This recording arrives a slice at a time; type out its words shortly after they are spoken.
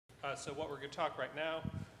So what we're going to talk right now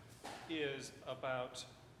is about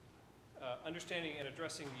understanding and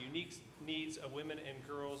addressing the unique needs of women and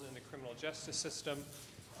girls in the criminal justice system.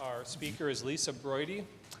 Our speaker is Lisa Broidy.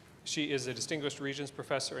 She is a Distinguished Regents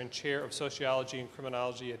Professor and Chair of Sociology and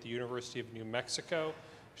Criminology at the University of New Mexico.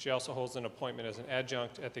 She also holds an appointment as an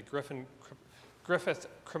adjunct at the Griffith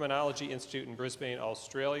Criminology Institute in Brisbane,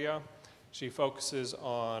 Australia. She focuses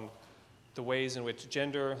on the ways in which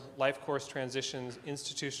gender, life course transitions,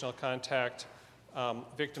 institutional contact,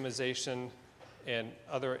 victimization, and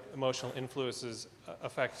other emotional influences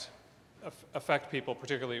affect people,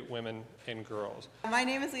 particularly women and girls. My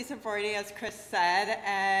name is Lisa Broidy, as Chris said,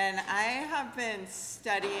 and I have been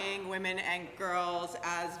studying women and girls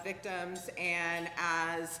as victims and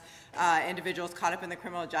as individuals caught up in the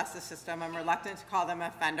criminal justice system. I'm reluctant to call them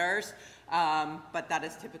offenders, but that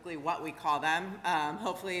is typically what we call them.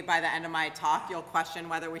 Hopefully by the end of my talk, you'll question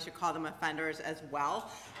whether we should call them offenders as well.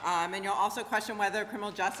 And you'll also question whether the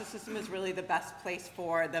criminal justice system is really the best place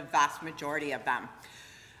for the vast majority of them.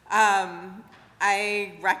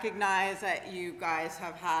 I recognize that you guys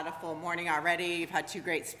have had a full morning already. You've had two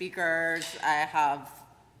great speakers. I have,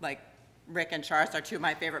 Rick and Charles are two of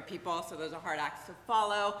my favorite people, so those are hard acts to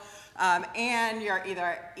follow. And you're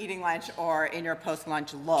either eating lunch or in your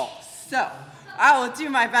post-lunch lull. So I will do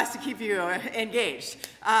my best to keep you engaged.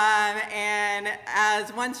 And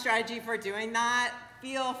as one strategy for doing that,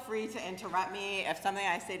 feel free to interrupt me if something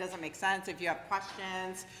I say doesn't make sense, if you have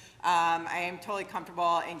questions. I am totally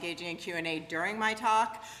comfortable engaging in Q&A during my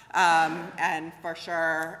talk, and for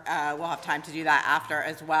sure we'll have time to do that after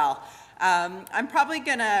as well. I'm probably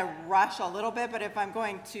going to rush a little bit, but if I'm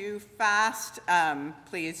going too fast,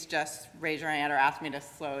 please just raise your hand or ask me to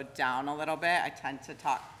slow down a little bit. I tend to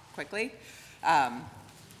talk quickly. All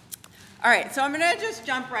right, so I'm going to just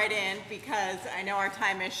jump right in because I know our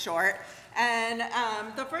time is short. And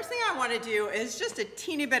the first thing I want to do is just a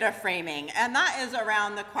teeny bit of framing, and that is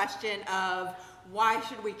around the question of why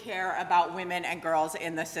should we care about women and girls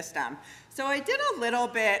in the system. So I did a little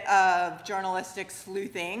bit of journalistic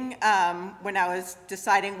sleuthing when I was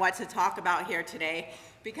deciding what to talk about here today,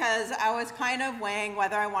 because I was kind of weighing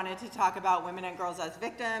whether I wanted to talk about women and girls as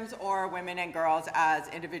victims or women and girls as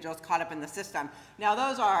individuals caught up in the system. Now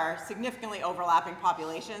those are significantly overlapping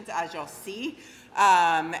populations, as you'll see.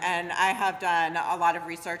 And I have done a lot of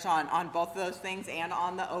research on both of those things and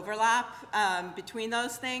on the overlap between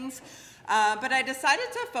those things. But I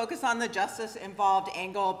decided to focus on the justice-involved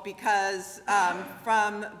angle because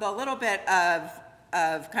from the little bit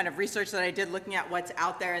of kind of research that I did looking at what's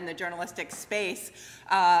out there in the journalistic space,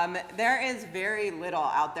 there is very little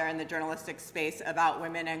out there in the journalistic space about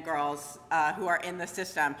women and girls who are in the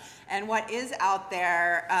system. And what is out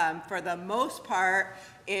there, for the most part,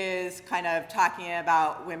 is kind of talking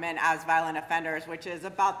about women as violent offenders, which is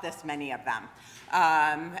about this many of them.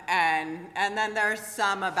 And then there's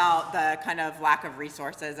some about the kind of lack of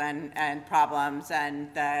resources and problems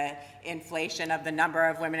and the inflation of the number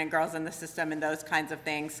of women and girls in the system and those kinds of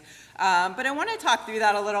things. But I want to talk through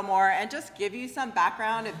that a little more and just give you some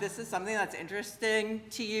background if this is something that's interesting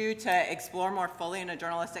to you to explore more fully in a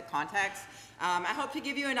journalistic context. I hope to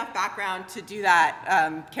give you enough background to do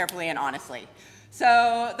that carefully and honestly.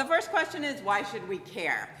 So the first question is, why should we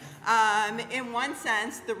care? In one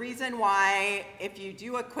sense, the reason why, if you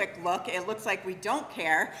do a quick look, it looks like we don't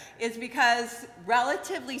care is because,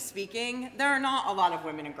 relatively speaking, there are not a lot of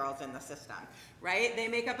women and girls in the system, right? They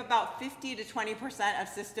make up about 50 to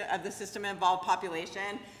 20% of the system-involved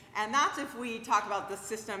population, and that's if we talk about the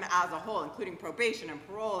system as a whole, including probation and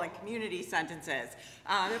parole and community sentences.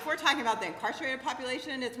 If we're talking about the incarcerated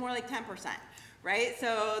population, it's more like 10%. Right?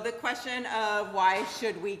 So the question of why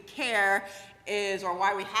should we care is, or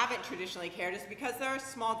why we haven't traditionally cared, is because they're a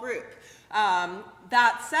small group.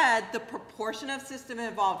 That said, the proportion of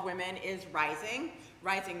system-involved women is rising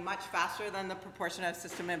much faster than the proportion of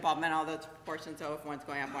system-involved men, although it's proportion, so if one's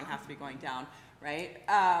going up, one has to be going down, right?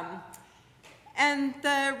 And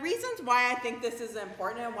the reasons why I think this is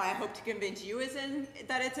important and why I hope to convince you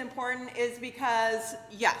that it's important is because,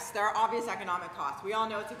 yes, there are obvious economic costs. We all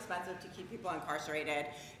know it's expensive to keep people incarcerated.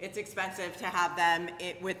 It's expensive to have them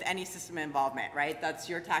with any system involvement, right? That's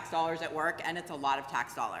your tax dollars at work, and it's a lot of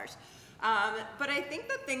tax dollars. But I think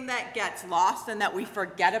the thing that gets lost and that we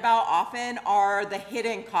forget about often are the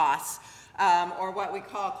hidden costs, or what we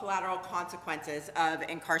call collateral consequences of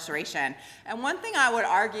incarceration. And one thing I would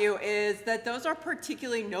argue is that those are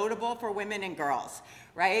particularly notable for women and girls,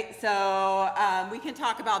 right? So we can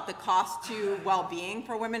talk about the cost to well-being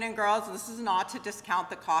for women and girls. This is not to discount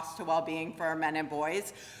the cost to well-being for men and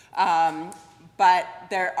boys. but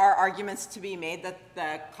there are arguments to be made that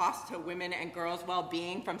the cost to women and girls'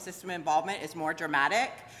 well-being from system involvement is more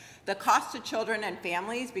dramatic. The cost to children and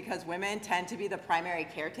families, because women tend to be the primary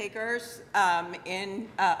caretakers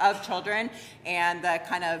of children and the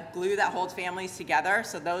kind of glue that holds families together.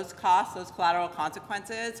 So those costs, those collateral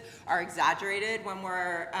consequences, are exaggerated when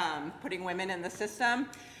we're putting women in the system.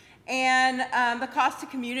 And the cost to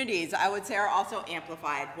communities, I would say, are also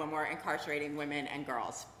amplified when we're incarcerating women and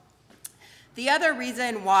girls. The other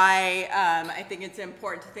reason why I think it's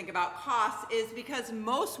important to think about costs is because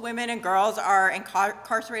most women and girls are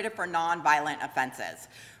incarcerated for nonviolent offenses,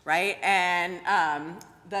 right? And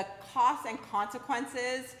the costs and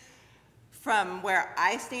consequences from where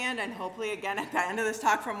I stand, and hopefully again at the end of this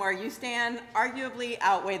talk from where you stand, arguably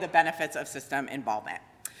outweigh the benefits of system involvement.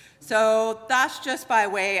 So that's just by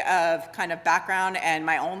way of kind of background and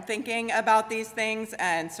my own thinking about these things,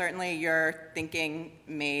 and certainly your thinking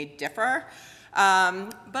may differ.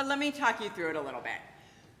 But let me talk you through it a little bit.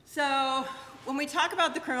 So when we talk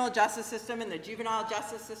about the criminal justice system and the juvenile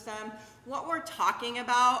justice system, what we're talking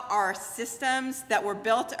about are systems that were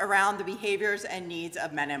built around the behaviors and needs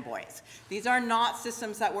of men and boys. These are not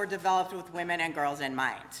systems that were developed with women and girls in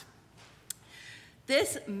mind.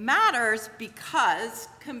 This matters because,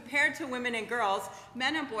 compared to women and girls,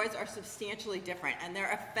 men and boys are substantially different, and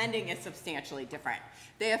their offending is substantially different.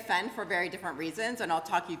 They offend for very different reasons, and I'll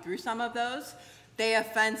talk you through some of those. They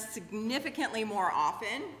offend significantly more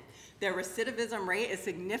often. Their recidivism rate is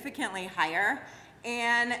significantly higher,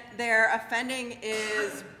 and their offending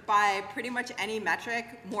is, by pretty much any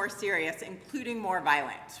metric, more serious, including more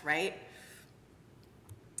violent, right?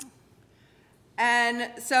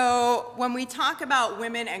 And so when we talk about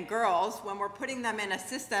women and girls, when we're putting them in a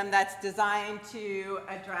system that's designed to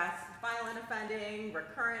address violent offending,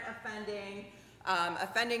 recurrent offending,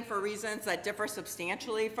 offending for reasons that differ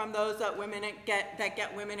substantially from those that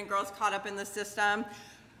get women and girls caught up in the system,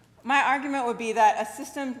 my argument would be that a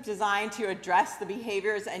system designed to address the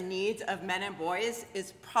behaviors and needs of men and boys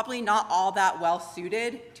is probably not all that well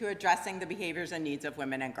suited to addressing the behaviors and needs of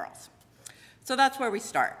women and girls. So that's where we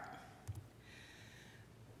start.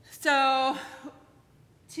 So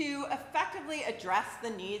to effectively address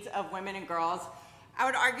the needs of women and girls, I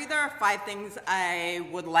would argue there are 5 things I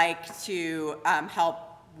would like to help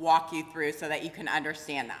walk you through so that you can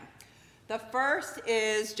understand them. The first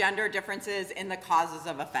is gender differences in the causes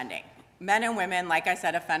of offending. Men and women, like I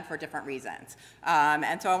said, offend for different reasons.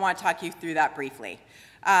 And so I want to talk you through that briefly.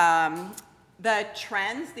 The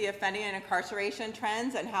trends, the offending and incarceration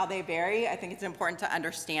trends and how they vary, I think it's important to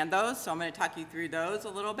understand those, so I'm going to talk you through those a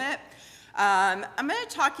little bit. I'm going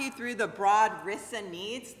to talk you through the broad risks and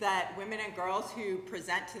needs that women and girls who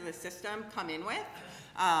present to the system come in with.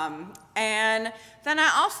 And then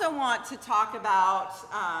I also want to talk about,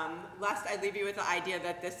 lest I leave you with the idea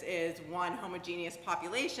that this is one homogeneous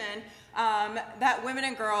population, that women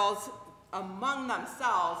and girls among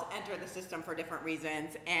themselves enter the system for different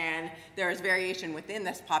reasons, and there is variation within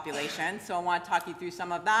this population, so I want to talk you through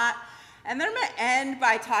some of that. And then I'm going to end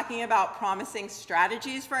by talking about promising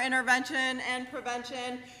strategies for intervention and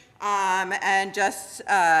prevention, and just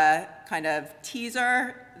kind of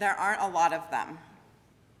teaser, there aren't a lot of them,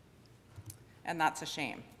 and that's a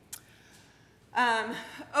shame.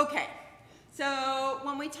 Okay. So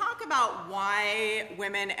when we talk about why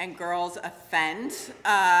women and girls offend,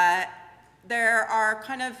 there are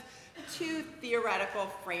kind of 2 theoretical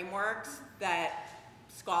frameworks that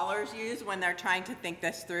scholars use when they're trying to think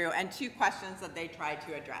this through, and 2 questions that they try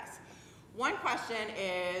to address. One question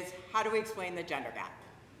is, how do we explain the gender gap?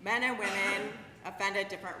 Men and women offend at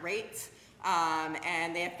different rates,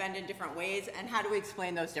 and they offend in different ways, and how do we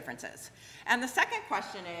explain those differences? And the second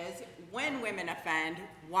question is, when women offend,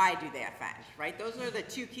 why do they offend, right? Those are the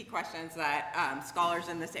 2 key questions that scholars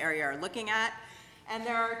in this area are looking at, and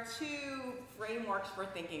there are 2 frameworks for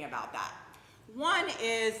thinking about that. One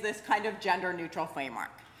is this kind of gender-neutral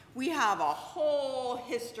framework. We have a whole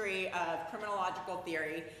history of criminological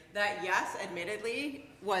theory that, yes, admittedly,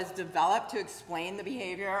 was developed to explain the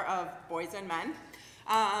behavior of boys and men,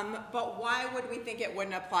 but why would we think it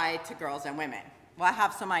wouldn't apply to girls and women? Well, I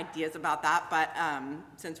have some ideas about that, but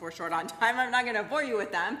since we're short on time, I'm not going to bore you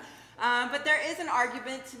with them. But there is an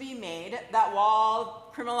argument to be made that while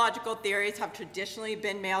criminological theories have traditionally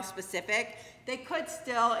been male-specific, they could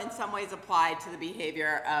still in some ways apply to the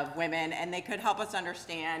behavior of women, and they could help us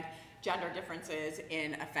understand gender differences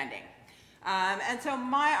in offending. And so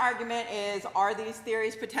my argument is, are these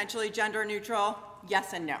theories potentially gender-neutral?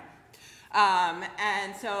 Yes and no.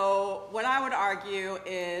 And so what I would argue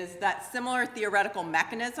is that similar theoretical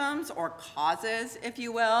mechanisms, or causes, if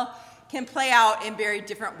you will, can play out in very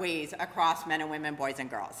different ways across men and women, boys and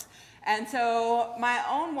girls. And so my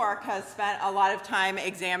own work has spent a lot of time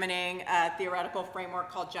examining a theoretical framework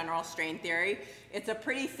called general strain theory. It's a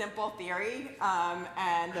pretty simple theory,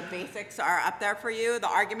 and the basics are up there for you. The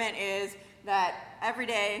argument is that every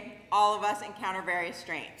day, all of us encounter various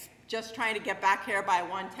strains. Just trying to get back here by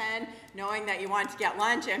 1:10, knowing that you want to get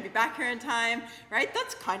lunch and be back here in time, right?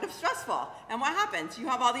 That's kind of stressful. And what happens? You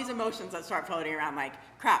have all these emotions that start floating around like,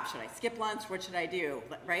 crap, should I skip lunch? What should I do,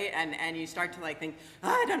 right? And you start to like think, oh,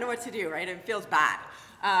 I don't know what to do, right? It feels bad.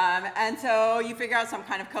 And so you figure out some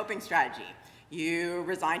kind of coping strategy. You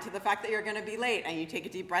resign to the fact that you're gonna be late and you take a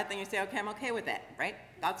deep breath and you say, okay, I'm okay with it, right?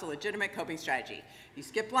 That's a legitimate coping strategy. You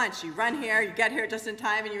skip lunch, you run here, you get here just in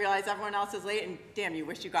time and you realize everyone else is late and damn, you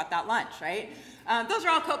wish you got that lunch, right? Those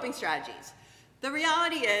are all coping strategies. The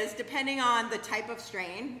reality is, depending on the type of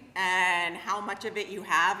strain and how much of it you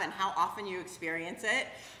have and how often you experience it,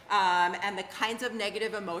 and the kinds of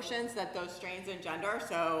negative emotions that those strains engender,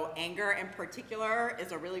 so anger in particular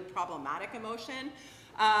is a really problematic emotion,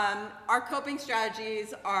 our coping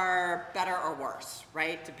strategies are better or worse,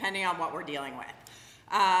 right, depending on what we're dealing with.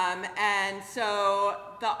 And so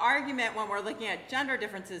the argument when we're looking at gender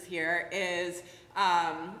differences here is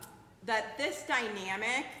that this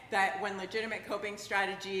dynamic, that when legitimate coping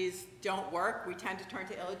strategies don't work, we tend to turn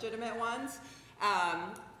to illegitimate ones,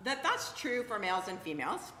 that's true for males and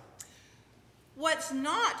females. What's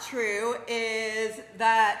not true is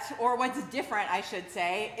that, or what's different, I should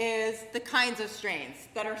say, is the kinds of strains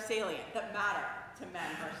that are salient, that matter to men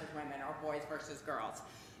versus women or boys versus girls,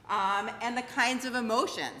 and the kinds of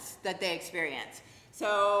emotions that they experience.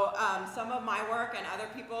 So some of my work and other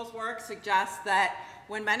people's work suggests that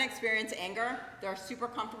when men experience anger, they're super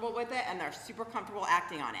comfortable with it and they're super comfortable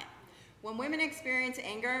acting on it. When women experience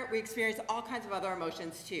anger, we experience all kinds of other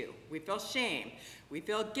emotions too. We feel shame, we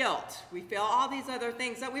feel guilt, we feel all these other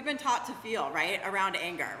things that we've been taught to feel, right, around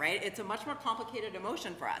anger, right? It's a much more complicated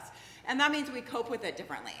emotion for us. And that means we cope with it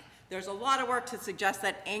differently. There's a lot of work to suggest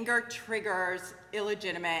that anger triggers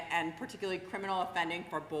illegitimate and particularly criminal offending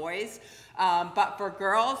for boys. But for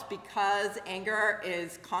girls, because anger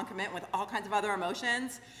is concomitant with all kinds of other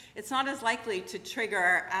emotions, it's not as likely to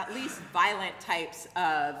trigger at least violent types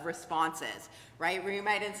of responses, right? Where you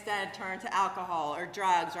might instead turn to alcohol or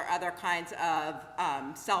drugs or other kinds of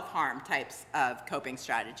self-harm types of coping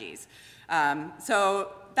strategies.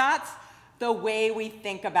 So that's the way we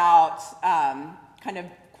think about kind of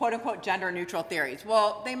quote-unquote gender-neutral theories.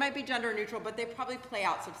 Well, they might be gender-neutral, but they probably play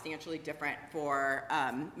out substantially different for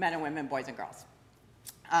men and women, boys and girls.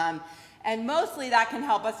 And mostly that can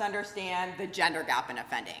help us understand the gender gap in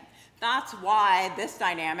offending. That's why this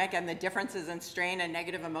dynamic and the differences in strain and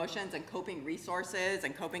negative emotions and coping resources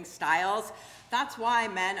and coping styles, that's why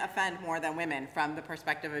men offend more than women from the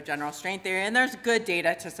perspective of general strain theory, and there's good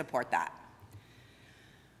data to support that.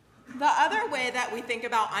 The other way that we think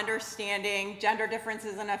about understanding gender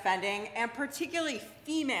differences in offending, and particularly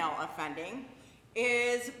female offending,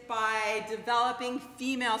 is by developing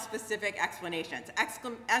female-specific explanations.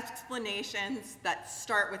 Explanations that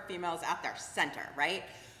start with females at their center, right?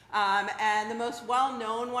 And the most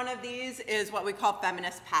well-known one of these is what we call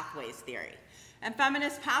feminist pathways theory. And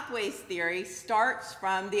feminist pathways theory starts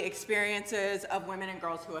from the experiences of women and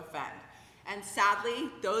girls who offend. And sadly,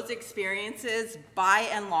 those experiences, by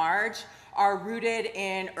and large, are rooted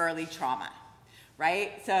in early trauma,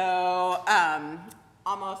 right? So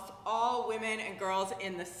almost all women and girls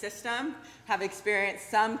in the system have experienced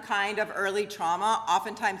some kind of early trauma,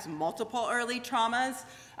 oftentimes multiple early traumas,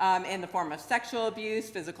 in the form of sexual abuse,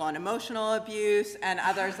 physical and emotional abuse, and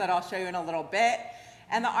others that I'll show you in a little bit.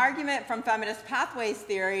 And the argument from feminist pathways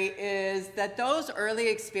theory is that those early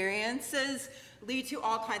experiences lead to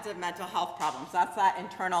all kinds of mental health problems. That's that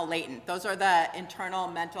internal latent. Those are the internal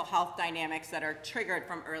mental health dynamics that are triggered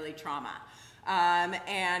from early trauma.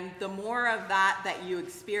 And the more of that you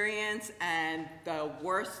experience and the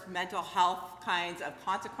worse mental health kinds of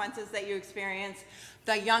consequences that you experience,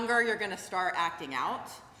 the younger you're gonna start acting out.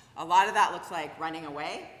 A lot of that looks like running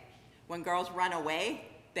away. When girls run away,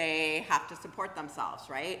 they have to support themselves,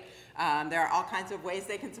 right? There are all kinds of ways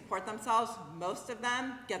they can support themselves. Most of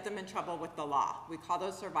them get them in trouble with the law. We call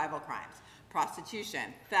those survival crimes.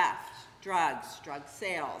 Prostitution, theft, drug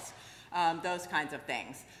sales, those kinds of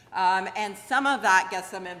things. And some of that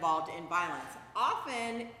gets them involved in violence,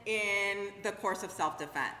 often in the course of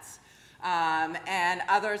self-defense. And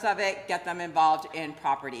others of it get them involved in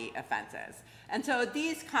property offenses. And so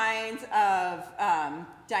these kinds of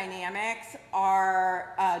dynamics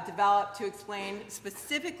are developed to explain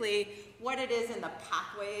specifically what it is in the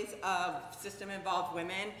pathways of system-involved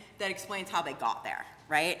women that explains how they got there,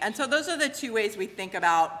 right? And so those are the two ways we think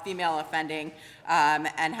about female offending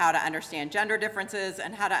and how to understand gender differences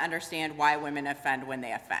and how to understand why women offend when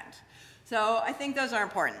they offend. So I think those are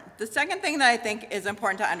important. The second thing that I think is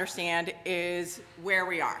important to understand is where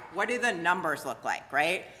we are. What do the numbers look like,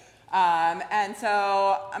 right? And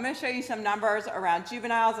so I'm going to show you some numbers around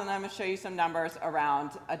juveniles, and I'm going to show you some numbers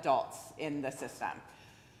around adults in the system.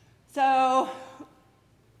 So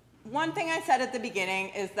one thing I said at the beginning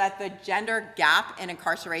is that the gender gap in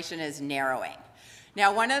incarceration is narrowing.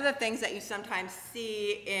 Now, one of the things that you sometimes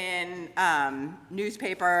see in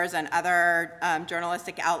newspapers and other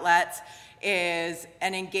journalistic outlets is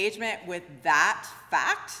an engagement with that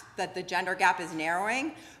fact, that the gender gap is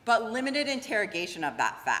narrowing, but limited interrogation of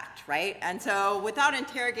that fact, right? And so without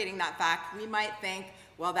interrogating that fact, we might think,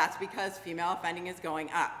 well, that's because female offending is going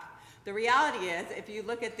up. The reality is, if you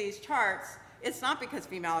look at these charts, it's not because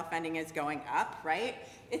female offending is going up, right?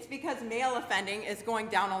 It's because male offending is going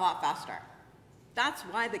down a lot faster. That's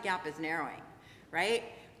why the gap is narrowing, right?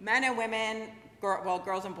 Men and women, well,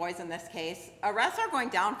 girls and boys in this case, arrests are going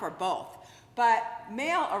down for both. But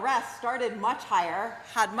male arrests started much higher,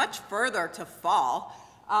 had much further to fall.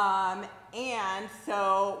 And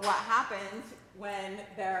so what happens when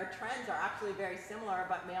their trends are actually very similar,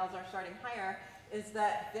 but males are starting higher, is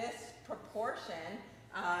that this proportion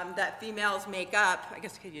that females make up, I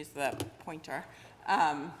guess I could use the pointer,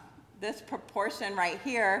 this proportion right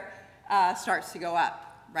here starts to go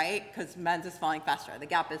up, right? Because men's is falling faster. The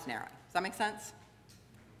gap is narrowing. Does that make sense?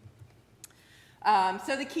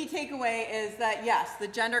 So the key takeaway is that, yes, the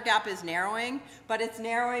gender gap is narrowing, but it's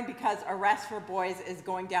narrowing because arrest for boys is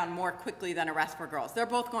going down more quickly than arrest for girls. They're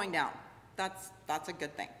both going down. That's a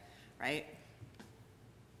good thing, right?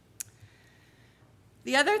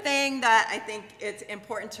 The other thing that I think it's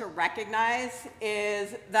important to recognize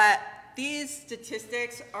is that these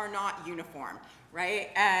statistics are not uniform, right?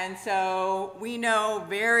 And so we know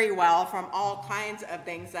very well from all kinds of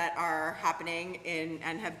things that are happening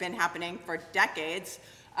and have been happening for decades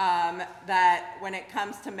that when it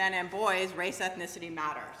comes to men and boys, race ethnicity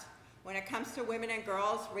matters. When it comes to women and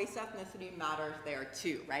girls, race ethnicity matters there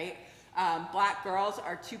too, right? Black girls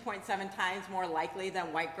are 2.7 times more likely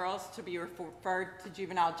than white girls to be referred to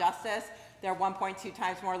juvenile justice. They're 1.2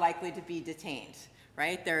 times more likely to be detained,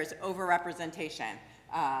 right? There's overrepresentation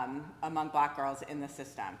among black girls in the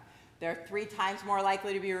system. They're 3 times more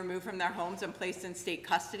likely to be removed from their homes and placed in state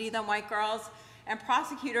custody than white girls. And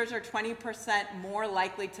prosecutors are 20% more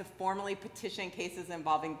likely to formally petition cases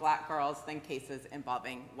involving black girls than cases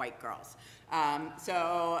involving white girls.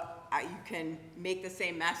 So you can make the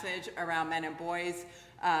same message around men and boys.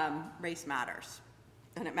 Race matters,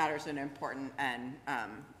 and it matters in important and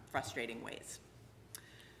frustrating ways.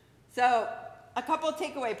 So a couple of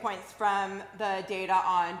takeaway points from the data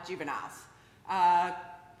on juveniles.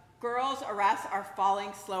 Girls' arrests are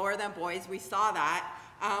falling slower than boys. We saw that.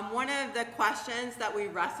 One of the questions that we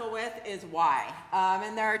wrestle with is why.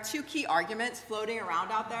 And there are 2 key arguments floating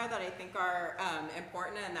around out there that I think are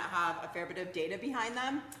important and that have a fair bit of data behind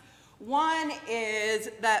them. One is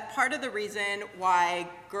that part of the reason why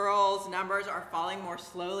girls' numbers are falling more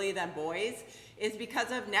slowly than boys is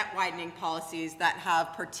because of net widening policies that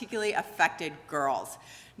have particularly affected girls.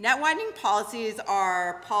 Net widening policies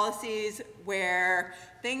are policies where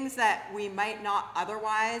things that we might not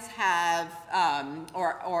otherwise have,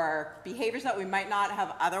 or behaviors that we might not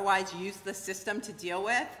have otherwise used the system to deal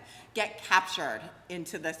with, get captured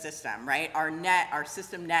into the system, right? Our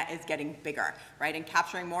system net is getting bigger, right? And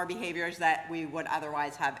capturing more behaviors that we would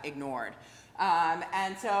otherwise have ignored.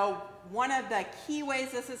 And so one of the key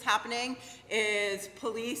ways this is happening is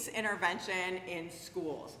police intervention in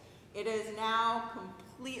schools. It is now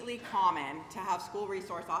completely common to have school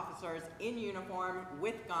resource officers in uniform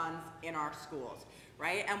with guns in our schools,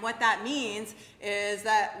 right? And what that means is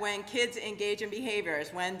that when kids engage in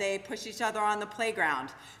behaviors, when they push each other on the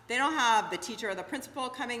playground, they don't have the teacher or the principal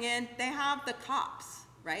coming in, they have the cops,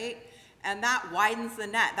 right? And that widens the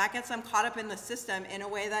net. That gets them caught up in the system in a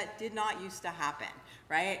way that did not used to happen,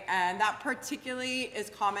 right? And that particularly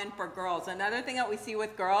is common for girls. Another thing that we see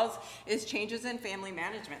with girls is changes in family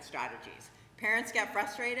management strategies. Parents get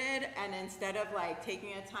frustrated, and instead of like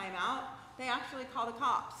taking a time out, they actually call the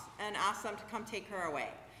cops and ask them to come take her away,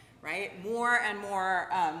 right? More and more,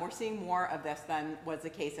 we're seeing more of this than was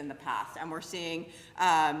the case in the past. And we're seeing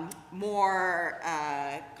more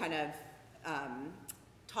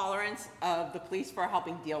tolerance of the police for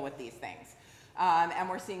helping deal with these things. And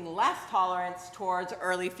we're seeing less tolerance towards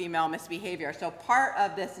early female misbehavior. So part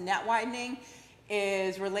of this net widening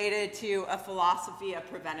is related to a philosophy of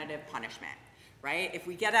preventative punishment, right? If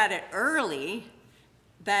we get at it early,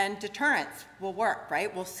 then deterrence will work,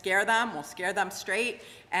 right? We'll scare them straight,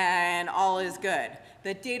 and all is good.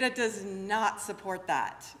 The data does not support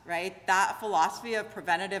that, right? That philosophy of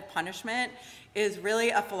preventative punishment is really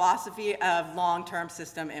a philosophy of long-term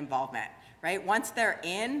system involvement, right? Once they're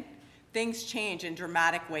in, things change in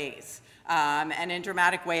dramatic ways, and in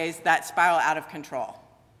dramatic ways that spiral out of control.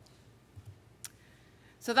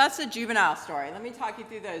 So that's the juvenile story. Let me talk you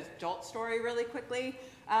through the adult story really quickly.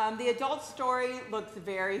 The adult story looks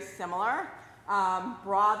very similar.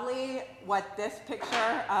 Broadly, what this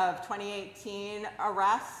picture of 2018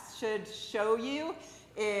 arrests should show you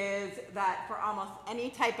is that for almost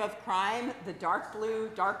any type of crime, the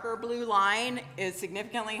darker blue line is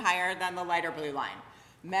significantly higher than the lighter blue line.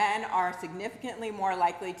 Men are significantly more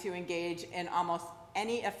likely to engage in almost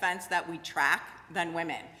any offense that we track than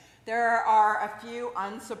women. There are a few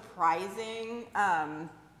unsurprising,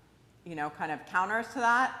 kind of counters to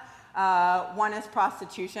that. One is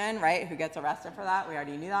prostitution, right? Who gets arrested for that? We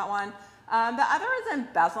already knew that one. The other is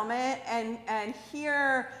embezzlement, and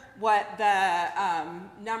here what the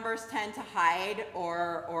numbers tend to hide,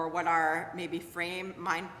 or what our maybe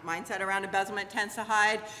mindset around embezzlement tends to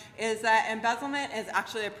hide, is that embezzlement is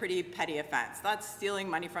actually a pretty petty offense. That's stealing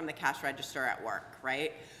money from the cash register at work,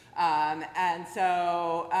 right? And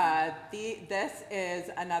so this is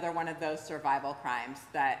another one of those survival crimes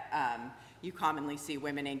that you commonly see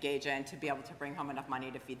women engage in to be able to bring home enough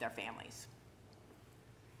money to feed their families.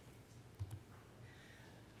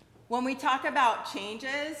 When we talk about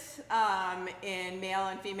changes in male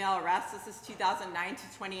and female arrests, this is 2009 to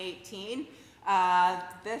 2018.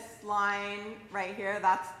 This line right here,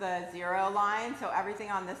 that's the 0 line. So everything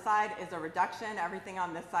on this side is a reduction. Everything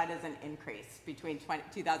on this side is an increase between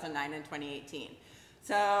 2009 and 2018.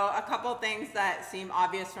 So a couple things that seem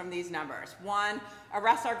obvious from these numbers. One,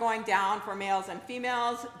 arrests are going down for males and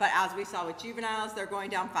females, but as we saw with juveniles, they're going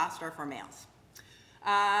down faster for males.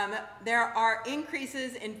 There are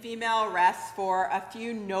increases in female arrests for a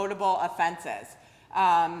few notable offenses.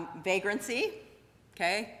 Vagrancy,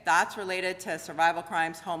 okay, that's related to survival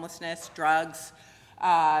crimes, homelessness, drugs,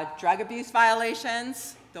 drug abuse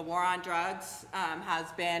violations. The war on drugs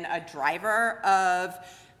has been a driver of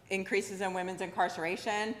increases in women's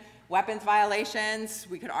incarceration. Weapons violations,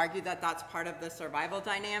 we could argue that that's part of the survival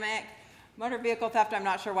dynamic. Motor vehicle theft, I'm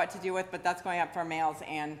not sure what to do with, but that's going up for males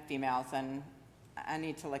and females, and I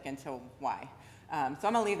need to look into why. So I'm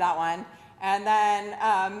gonna leave that one. And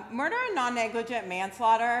then murder and non-negligent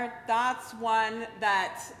manslaughter, that's one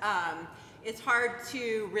that it's hard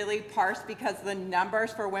to really parse because the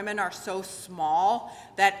numbers for women are so small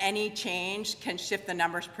that any change can shift the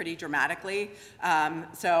numbers pretty dramatically.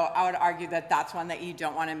 So I would argue that that's one that you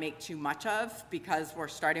don't want to make too much of because we're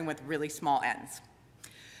starting with really small ends.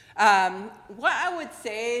 What I would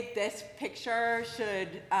say this picture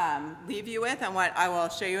should leave you with, and what I will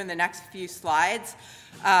show you in the next few slides,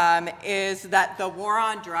 is that the war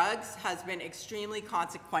on drugs has been extremely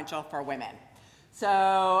consequential for women.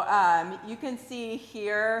 So you can see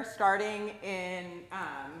here, starting in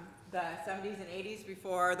the 70s and 80s,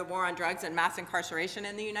 before the war on drugs and mass incarceration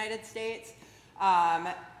in the United States,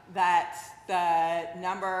 that the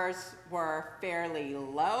numbers were fairly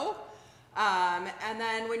low. And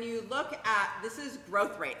then when you look at, this is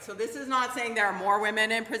growth rate. So this is not saying there are more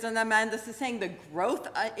women in prison than men. This is saying the growth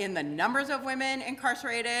in the numbers of women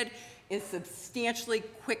incarcerated is substantially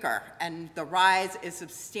quicker, and the rise is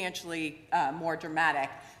substantially more dramatic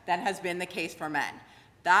than has been the case for men.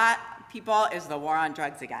 That, people, is the war on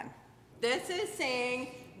drugs again. This is saying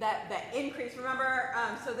that the increase, remember,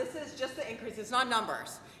 so this is just the increase. It's not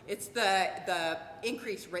numbers. It's the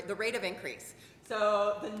increase rate, the rate of increase.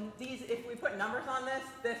 So if we put numbers on this,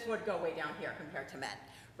 this would go way down here compared to men,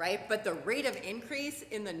 right? But the rate of increase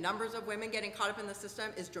in the numbers of women getting caught up in the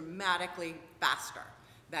system is dramatically faster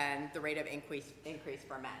than the rate of increase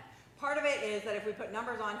for men. Part of it is that if we put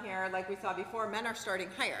numbers on here, like we saw before, men are starting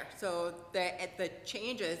higher. So the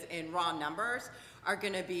changes in raw numbers are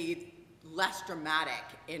going to be less dramatic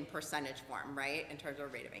in percentage form, right, in terms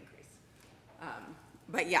of rate of increase.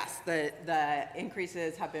 But yes, the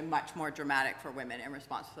increases have been much more dramatic for women in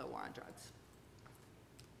response to the war on drugs.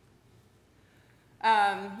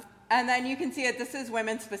 And then you can see that this is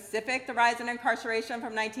women specific, the rise in incarceration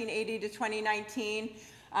from 1980 to 2019.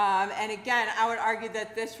 And again, I would argue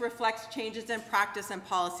that this reflects changes in practice and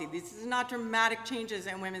policy. This is not dramatic changes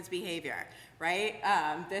in women's behavior, right?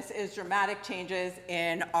 This is dramatic changes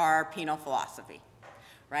in our penal philosophy,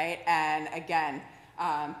 right? And again,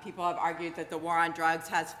 people have argued that the war on drugs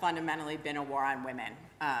has fundamentally been a war on women,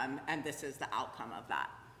 and this is the outcome of that.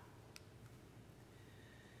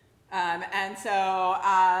 And so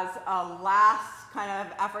as a last kind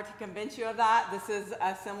of effort to convince you of that, this is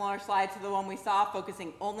a similar slide to the one we saw,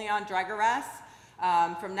 focusing only on drug arrests.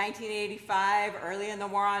 From 1985, early in the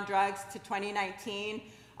war on drugs, to 2019,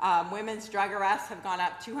 women's drug arrests have gone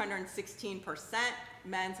up 216%.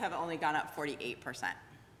 Men's have only gone up 48%.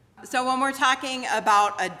 So when we're talking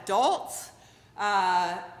about adults,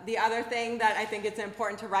 the other thing that I think it's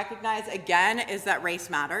important to recognize, again, is that race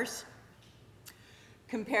matters.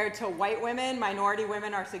 Compared to white women, minority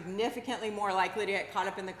women are significantly more likely to get caught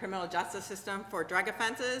up in the criminal justice system for drug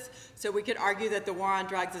offenses. So we could argue that the war on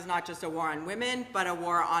drugs is not just a war on women, but a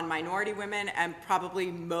war on minority women, and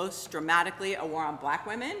probably most dramatically a war on black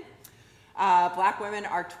women. Black women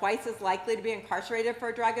are twice as likely to be incarcerated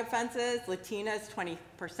for drug offenses. Latinas,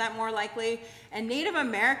 20% more likely. And Native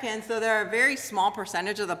Americans, though they're a very small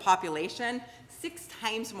percentage of the population, 6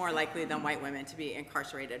 times more likely than white women to be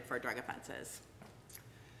incarcerated for drug offenses.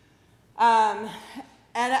 And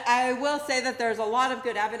I will say that there's a lot of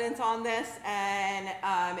good evidence on this, and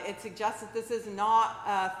it suggests that this is not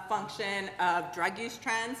a function of drug use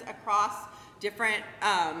trends across different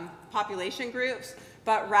population groups,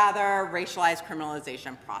 but rather racialized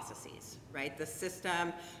criminalization processes, right? The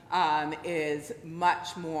system is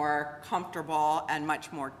much more comfortable and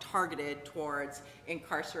much more targeted towards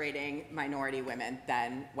incarcerating minority women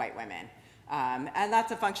than white women. And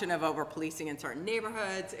that's a function of over-policing in certain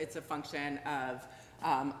neighborhoods. It's a function of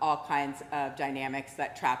all kinds of dynamics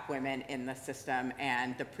that trap women in the system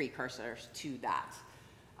and the precursors to that.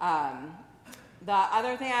 The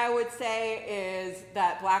other thing I would say is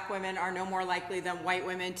that black women are no more likely than white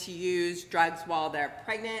women to use drugs while they're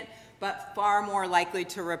pregnant, but far more likely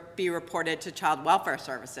to be reported to child welfare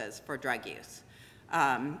services for drug use.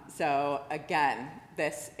 So again,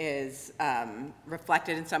 this is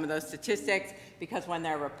reflected in some of those statistics, because when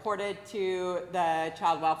they're reported to the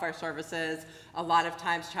child welfare services, a lot of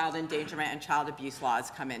times child endangerment and child abuse laws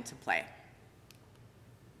come into play.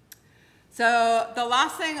 So the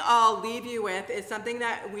last thing I'll leave you with is something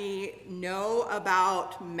that we know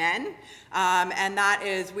about men, and that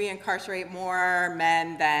is we incarcerate more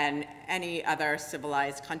men than any other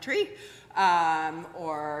civilized country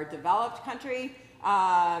or developed country.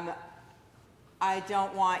 I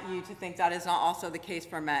don't want you to think that is not also the case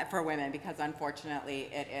for women, because unfortunately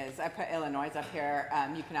it is. I put Illinois up here.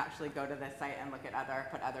 You can actually go to this site and look at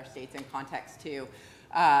put other states in context too.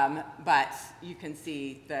 But you can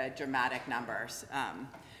see the dramatic numbers.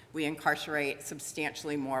 We incarcerate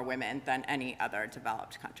substantially more women than any other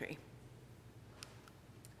developed country.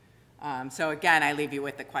 So again, I leave you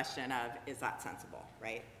with the question of, is that sensible,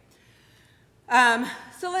 right?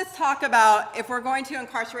 So let's talk about, if we're going to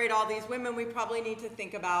incarcerate all these women, we probably need to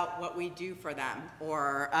think about what we do for them,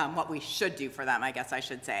 or what we should do for them, I guess I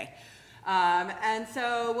should say. And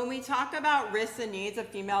so when we talk about risks and needs of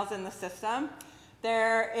females in the system,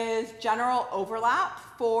 there is general overlap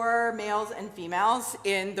for males and females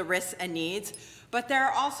in the risks and needs, but there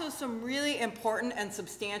are also some really important and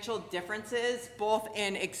substantial differences, both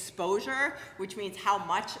in exposure, which means how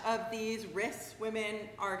much of these risks women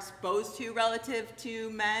are exposed to relative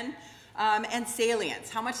to men, and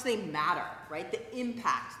salience, how much they matter, right? The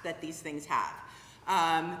impact that these things have.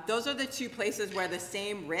 Those are the two places where the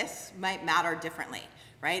same risks might matter differently,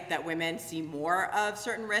 right? That women see more of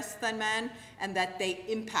certain risks than men, and that they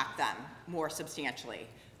impact them more substantially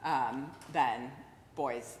than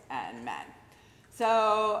boys and men.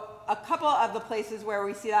 So a couple of the places where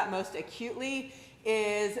we see that most acutely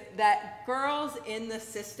is that girls in the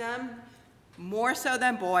system, more so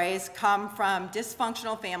than boys, come from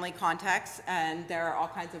dysfunctional family contexts, and there are all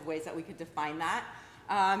kinds of ways that we could define that,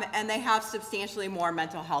 and they have substantially more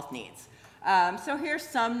mental health needs. So here's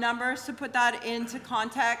some numbers to put that into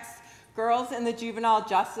context. Girls in the juvenile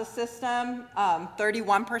justice system,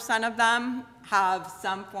 31% of them have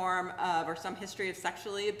some form of, or some history of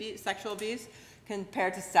sexual abuse,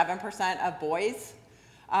 compared to 7% of boys.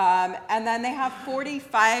 And then they have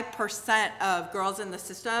 45% of girls in the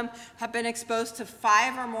system have been exposed to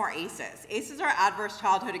 5 or more ACEs. ACEs are adverse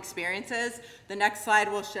childhood experiences. The next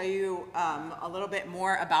slide will show you a little bit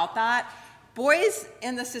more about that. Boys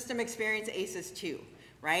in the system experience ACEs too,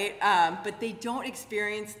 right? But they don't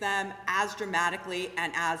experience them as dramatically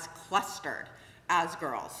and as clustered as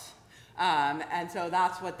girls. And so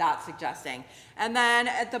that's what that's suggesting. And then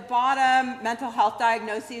at the bottom, mental health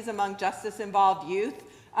diagnoses among justice-involved youth.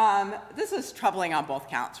 This is troubling on both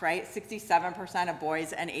counts, right? 67% of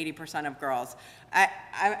boys and 80% of girls.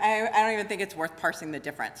 I don't even think it's worth parsing the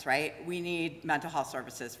difference, right? We need mental health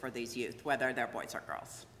services for these youth, whether they're boys or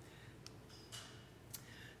girls.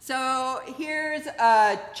 So here's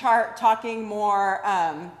a chart talking more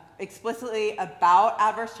explicitly about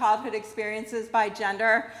adverse childhood experiences by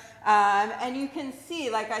gender. And you can see,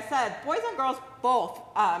 like I said, boys and girls both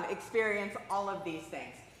experience all of these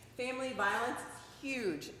things. Family violence is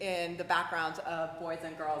huge in the backgrounds of boys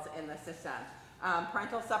and girls in the system.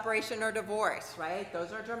 Parental separation or divorce, right?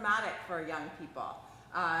 Those are dramatic for young people.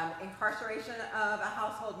 Incarceration of a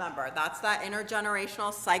household member, that's that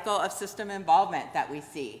intergenerational cycle of system involvement that we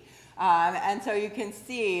see. And so you can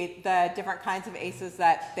see the different kinds of ACEs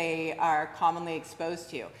that they are commonly exposed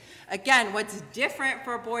to. Again, what's different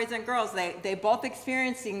for boys and girls, they both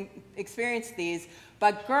experience these,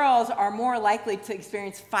 but girls are more likely to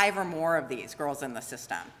experience 5 or more of these, girls in the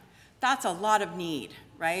system. That's a lot of need,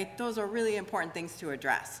 right? Those are really important things to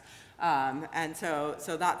address. And so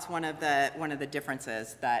that's one of the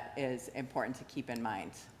differences that is important to keep in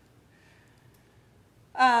mind.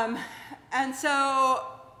 And so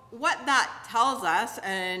what that tells us,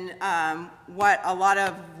 and what a lot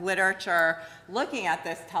of literature looking at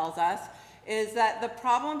this tells us, is that the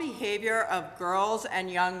problem behavior of girls and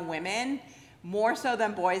young women, more so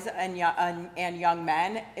than boys and young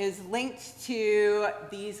men, is linked to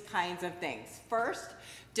these kinds of things. First,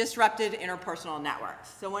 disrupted interpersonal networks.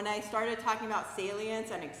 So when I started talking about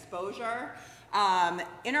salience and exposure,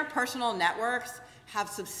 interpersonal networks have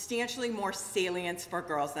substantially more salience for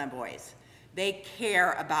girls than boys. They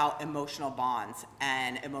care about emotional bonds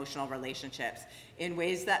and emotional relationships in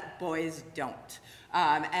ways that boys don't.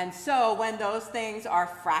 And so when those things are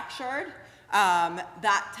fractured,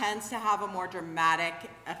 that tends to have a more dramatic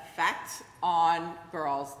effect on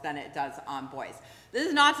girls than it does on boys. This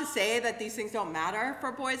is not to say that these things don't matter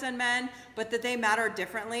for boys and men, but that they matter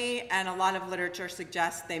differently, and a lot of literature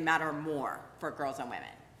suggests they matter more for girls and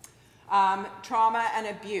women. Trauma and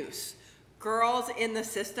abuse. Girls in the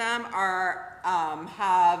system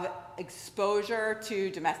have exposure to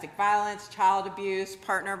domestic violence, child abuse,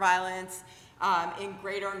 partner violence in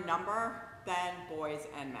greater number than boys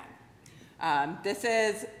and men.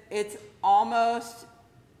 It's almost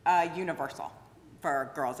universal for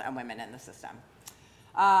girls and women in the system.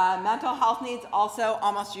 Mental health needs also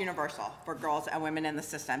almost universal for girls and women in the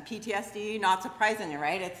system. PTSD, not surprisingly,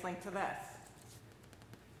 right? It's linked to this.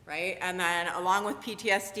 Right? And then along with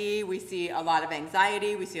PTSD, we see a lot of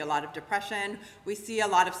anxiety, we see a lot of depression, we see a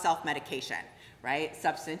lot of self-medication, right?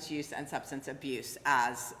 Substance use and substance abuse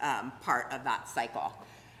as part of that cycle.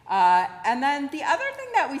 And then the other thing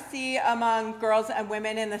that we see among girls and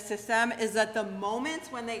women in the system is that the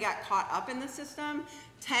moments when they get caught up in the system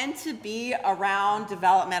tend to be around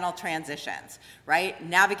developmental transitions, right?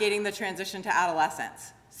 Navigating the transition to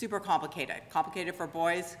adolescence, super complicated. Complicated for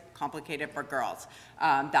boys, complicated for girls.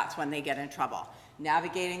 That's when they get in trouble.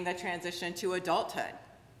 Navigating the transition to adulthood.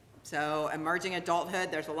 So emerging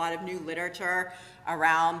adulthood, there's a lot of new literature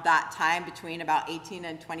around that time between about 18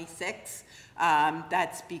 and 26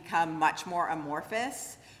 that's become much more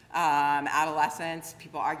amorphous. Adolescence,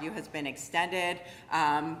 people argue, has been extended,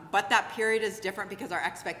 but that period is different because our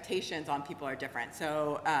expectations on people are different.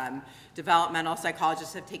 So developmental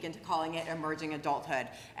psychologists have taken to calling it emerging adulthood,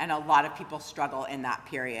 and a lot of people struggle in that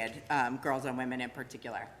period, girls and women in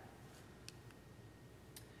particular.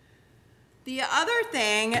 The other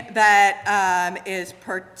thing that is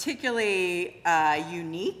particularly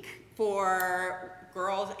unique for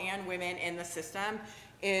girls and women in the system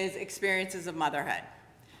is experiences of motherhood.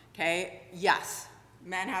 Okay, yes,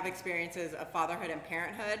 men have experiences of fatherhood and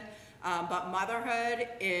parenthood, but motherhood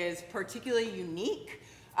is particularly unique,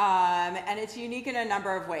 and it's unique in a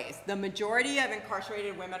number of ways. The majority of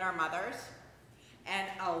incarcerated women are mothers, and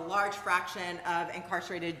a large fraction of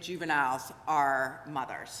incarcerated juveniles are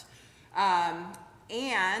mothers.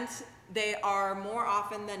 And they are more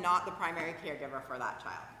often than not the primary caregiver for that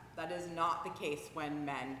child. That is not the case when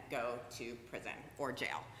men go to prison or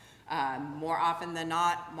jail. More often than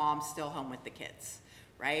not, mom's still home with the kids,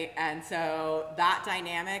 right? And so that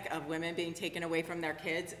dynamic of women being taken away from their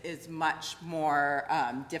kids is much more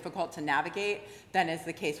difficult to navigate than is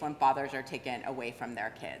the case when fathers are taken away from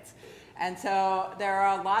their kids. And so there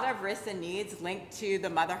are a lot of risks and needs linked to the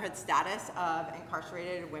motherhood status of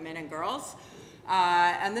incarcerated women and girls.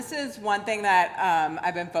 And this is one thing that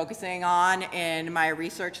I've been focusing on in my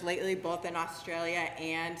research lately, both in Australia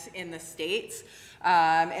and in the States.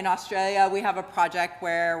 In Australia, we have a project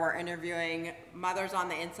where we're interviewing mothers on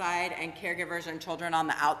the inside and caregivers and children on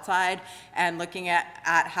the outside, and looking at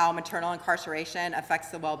how maternal incarceration affects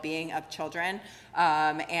the well-being of children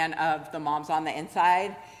and of the moms on the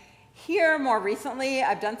inside. Here, more recently,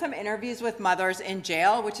 I've done some interviews with mothers in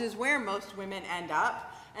jail, which is where most women end up.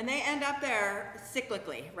 And they end up there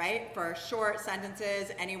cyclically, right? For short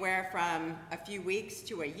sentences, anywhere from a few weeks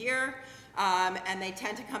to a year. And they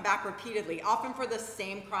tend to come back repeatedly, often for the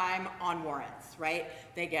same crime on warrants, right?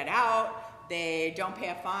 They get out, they don't pay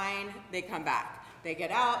a fine, they come back. They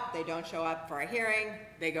get out, they don't show up for a hearing,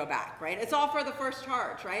 they go back, right? It's all for the first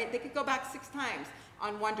charge, right? They could go back 6 times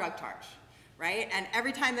on one drug charge, right? And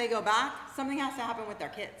every time they go back, something has to happen with their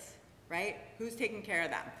kids, right? Who's taking care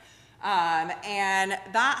of them? And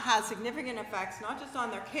that has significant effects, not just on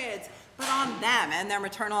their kids, but on them and their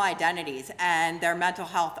maternal identities and their mental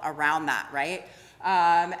health around that, right?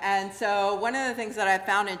 And so one of the things that I've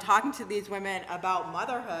found in talking to these women about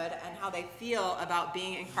motherhood and how they feel about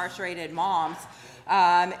being incarcerated moms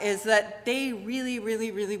is that they really, really,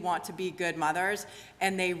 really want to be good mothers,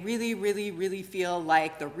 and they really, really, really feel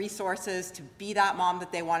like the resources to be that mom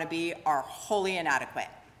that they want to be are wholly inadequate,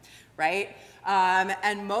 right?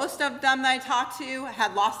 And most of them that I talked to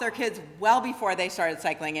had lost their kids well before they started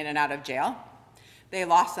cycling in and out of jail. They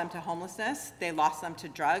lost them to homelessness, they lost them to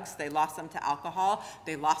drugs, they lost them to alcohol,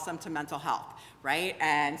 they lost them to mental health, right?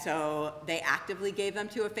 And so they actively gave them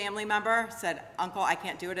to a family member, said, "Uncle, I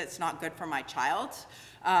can't do it, it's not good for my child."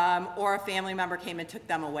 Or a family member came and took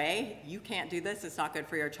them away. "You can't do this, it's not good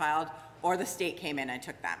for your child." Or the state came in and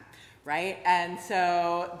took them. Right? And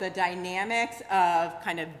so the dynamics of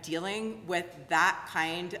kind of dealing with that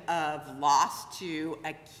kind of loss to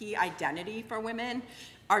a key identity for women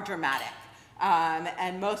are dramatic.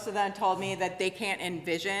 And most of them told me that they can't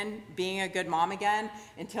envision being a good mom again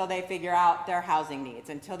until they figure out their housing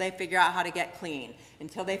needs, until they figure out how to get clean,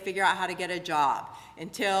 until they figure out how to get a job,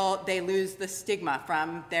 until they lose the stigma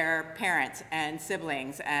from their parents and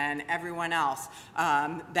siblings and everyone else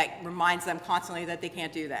that reminds them constantly that they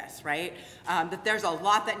can't do this, right? That there's a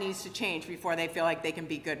lot that needs to change before they feel like they can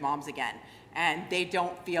be good moms again. And they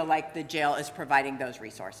don't feel like the jail is providing those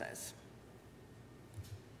resources.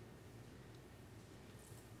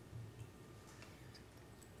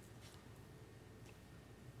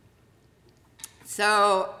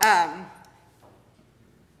 So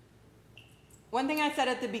one thing I said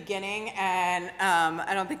at the beginning, and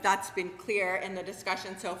I don't think that's been clear in the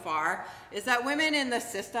discussion so far, is that women in the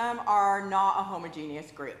system are not a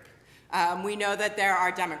homogeneous group. We know that there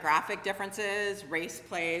are demographic differences, race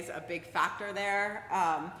plays a big factor there,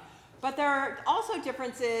 but there are also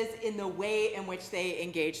differences in the way in which they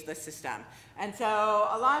engage the system. And so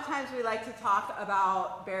a lot of times we like to talk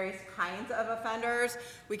about various kinds of offenders.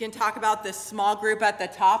 We can talk about this small group at the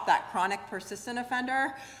top, that chronic persistent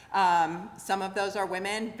offender. Some of those are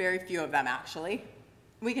women, very few of them actually.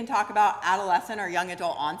 We can talk about adolescent or young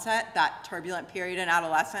adult onset, that turbulent period in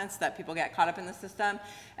adolescence that people get caught up in the system.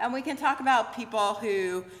 And we can talk about people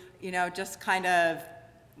who, just kind of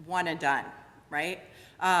one and done, right?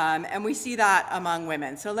 And we see that among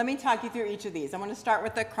women. So let me talk you through each of these. I'm going to start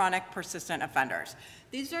with the chronic persistent offenders.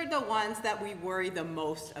 These are the ones that we worry the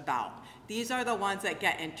most about. These are the ones that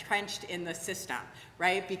get entrenched in the system,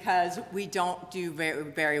 right? Because we don't do very,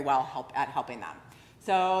 very well at helping them.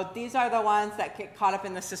 So these are the ones that get caught up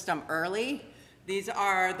in the system early. These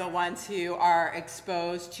are the ones who are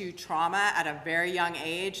exposed to trauma at a very young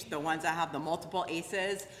age, the ones that have the multiple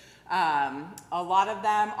ACEs. A lot of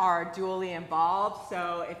them are dually involved.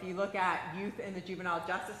 So if you look at youth in the juvenile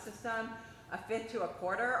justice system, a fifth to a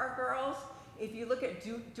quarter are girls. If you look at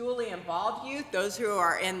dually involved youth, those who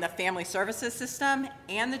are in the family services system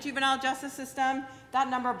and the juvenile justice system, that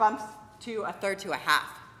number bumps to a third to a half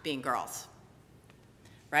being girls.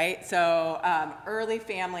 Right? So early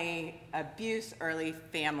family abuse, early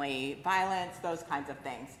family violence, those kinds of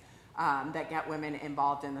things that get women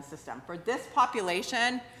involved in the system. For this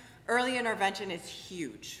population, early intervention is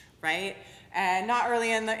huge, right? And not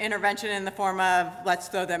early in the intervention in the form of let's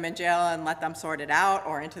throw them in jail and let them sort it out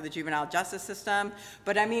or into the juvenile justice system,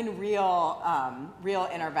 but I mean real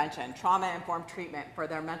intervention, trauma-informed treatment for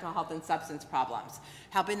their mental health and substance problems,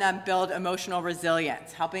 helping them build emotional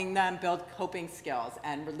resilience, helping them build coping skills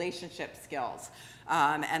and relationship skills,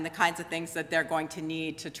 and the kinds of things that they're going to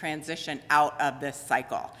need to transition out of this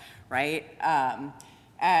cycle, right?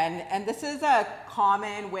 And this is a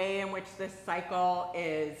common way in which this cycle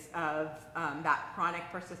is of that chronic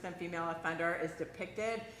persistent female offender is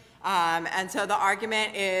depicted. And so the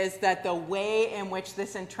argument is that the way in which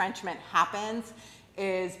this entrenchment happens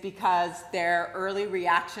is because their early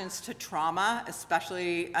reactions to trauma,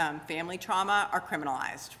 especially family trauma, are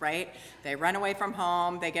criminalized, right? They run away from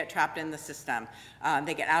home, they get trapped in the system.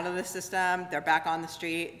 They get out of the system, they're back on the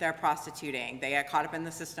street, they're prostituting. They get caught up in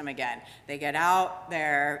the system again. They get out,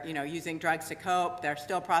 they're using drugs to cope, they're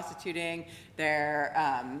still prostituting,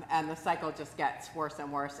 and the cycle just gets worse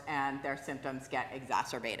and worse, and their symptoms get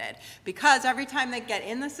exacerbated. Because every time they get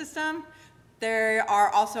in the system, they are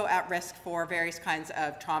also at risk for various kinds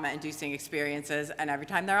of trauma-inducing experiences, and every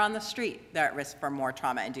time they're on the street, they're at risk for more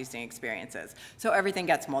trauma-inducing experiences. So everything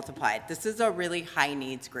gets multiplied. This is a really high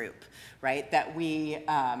needs group, right, that we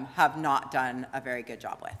have not done a very good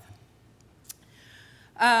job with.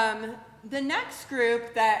 The next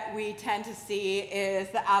group that we tend to see is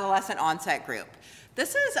the adolescent onset group.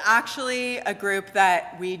 This is actually a group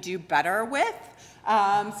that we do better with.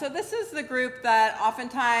 So this is the group that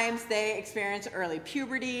oftentimes they experience early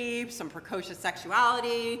puberty, some precocious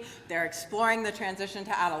sexuality, they're exploring the transition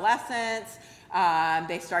to adolescence,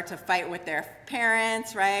 they start to fight with their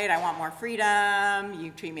parents, right? I want more freedom,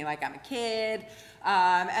 you treat me like I'm a kid.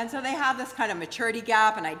 And so they have this kind of maturity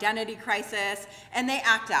gap and identity crisis, and they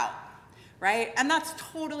act out, right? And that's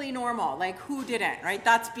totally normal, like who didn't, right?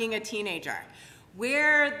 That's being a teenager.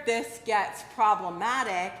 Where this gets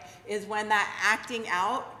problematic is when that acting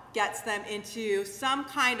out gets them into some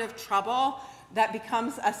kind of trouble that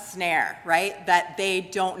becomes a snare, right? That they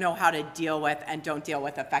don't know how to deal with and don't deal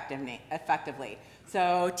with effectively.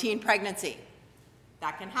 So teen pregnancy,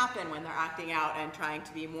 that can happen when they're acting out and trying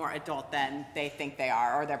to be more adult than they think they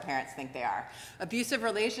are or their parents think they are. Abusive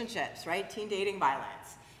relationships, right? Teen dating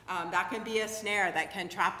violence. That can be a snare that can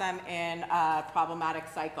trap them in a problematic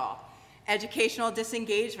cycle. Educational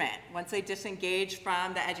disengagement. Once they disengage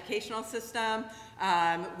from the educational system,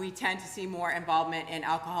 we tend to see more involvement in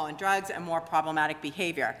alcohol and drugs and more problematic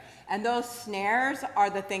behavior. And those snares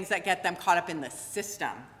are the things that get them caught up in the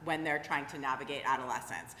system when they're trying to navigate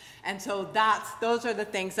adolescence. And so those are the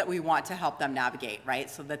things that we want to help them navigate, right?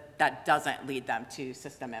 So that doesn't lead them to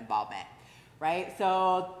system involvement. Right?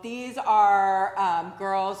 So these are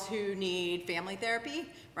girls who need family therapy,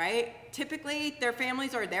 right? Typically, their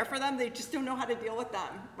families are there for them. They just don't know how to deal with them,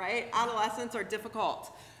 right? Adolescents are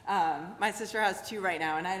difficult. My sister has 2 right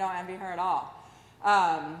now, and I don't envy her at all.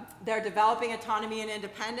 They're developing autonomy and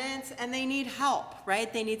independence, and they need help,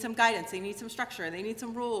 right? They need some guidance. They need some structure. They need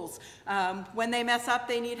some rules. When they mess up,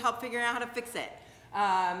 they need help figuring out how to fix it.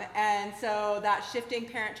 And so that shifting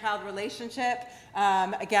parent-child relationship,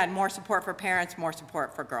 again, more support for parents, more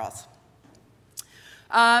support for girls.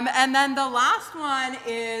 And then the last one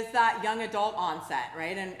is that young adult onset,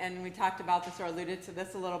 right? And we talked about this or alluded to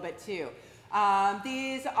this a little bit too.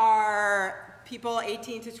 These are people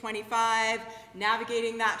 18 to 25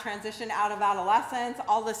 navigating that transition out of adolescence.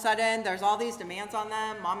 All of a sudden, there's all these demands on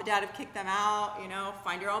them. Mom and dad have kicked them out,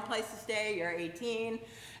 find your own place to stay, you're 18.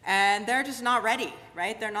 And they're just not ready,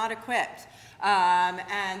 right? They're not equipped.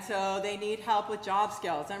 And so they need help with job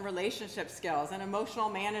skills and relationship skills and emotional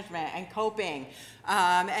management and coping.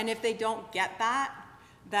 And if they don't get that,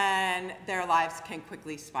 then their lives can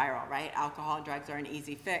quickly spiral, right? Alcohol and drugs are an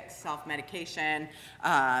easy fix, self-medication,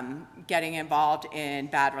 getting involved in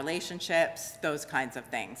bad relationships, those kinds of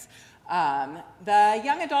things. The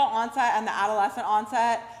young adult onset and the adolescent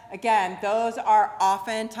onset, again, those are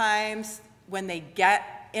oftentimes, when they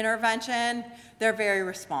get intervention, they're very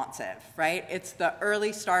responsive, right? It's the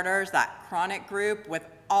early starters, that chronic group with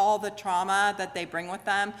all the trauma that they bring with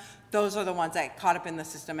them. Those are the ones that get caught up in the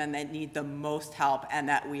system and that need the most help and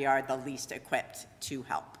that we are the least equipped to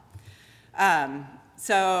help.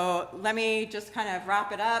 So let me just kind of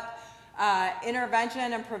wrap it up.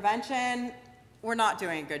 Intervention and prevention, we're not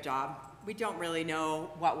doing a good job. We don't really know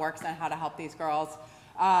what works and how to help these girls.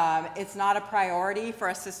 It's not a priority for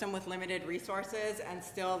a system with limited resources and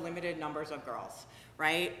still limited numbers of girls,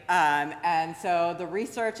 right? And so the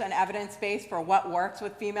research and evidence base for what works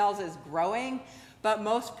with females is growing, but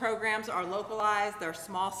most programs are localized, they're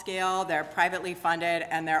small scale, they're privately funded,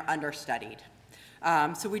 and they're understudied.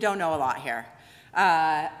 So we don't know a lot here.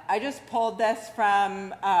 I just pulled this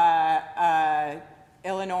from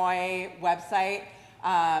Illinois website,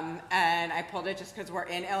 and I pulled it just because we're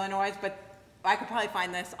in Illinois, but I could probably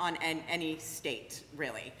find this on any state,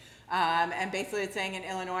 really. And basically it's saying in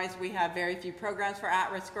Illinois we have very few programs for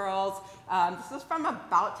at-risk girls. This was from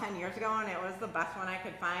about 10 years ago, and it was the best one I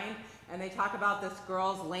could find. And they talk about this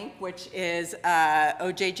Girls Link, which is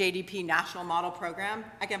OJJDP National Model Program.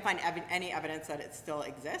 I can't find any evidence that it still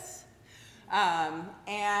exists.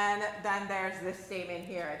 And then there's this statement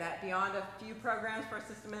here that beyond a few programs for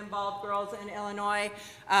system-involved girls in Illinois,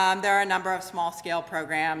 there are a number of small-scale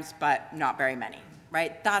programs, but not very many,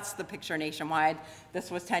 right? That's the picture nationwide.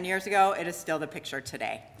 This was 10 years ago. It is still the picture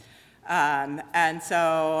today. And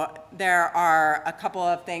so there are a couple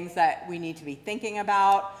of things that we need to be thinking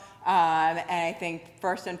about. And I think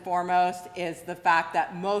first and foremost is the fact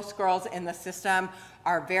that most girls in the system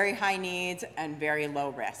are very high needs and very low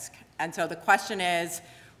risk. And so the question is,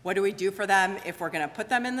 what do we do for them if we're going to put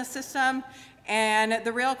them in the system? And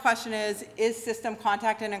the real question is system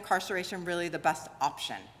contact and incarceration really the best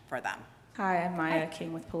option for them? Hi, I'm Maya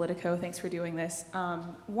King with Politico. Thanks for doing this.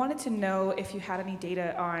 Wanted to know if you had any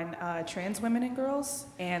data on trans women and girls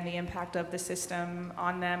and the impact of the system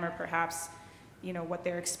on them, or perhaps, you know, what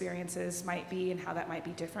their experiences might be and how that might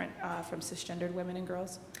be different from cisgendered women and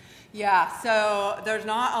girls. Yeah, so there's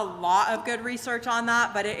not a lot of good research on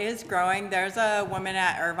that, but it is growing. There's a woman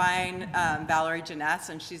at Irvine, Valerie Janess,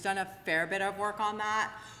 and she's done a fair bit of work on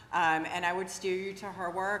that, and I would steer you to her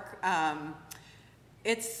work.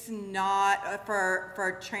 It's not, for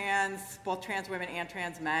both trans women and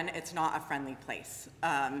trans men, it's not a friendly place.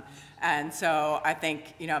 And so I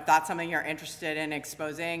think, you know, if that's something you're interested in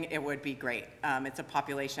exposing, it would be great. It's a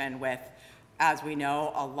population with, as we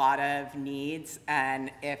know, a lot of needs,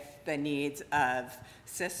 and if the needs of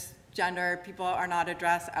cisgender people are not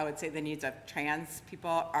addressed, I would say the needs of trans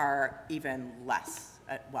people are even less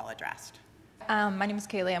well addressed. My name is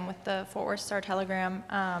Kaylee. I'm with the Fort Worth Star-Telegram,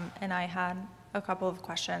 and I had a couple of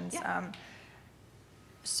questions. Yeah.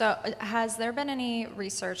 So has there been any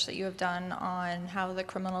research that you have done on how the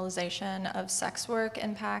criminalization of sex work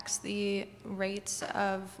impacts the rates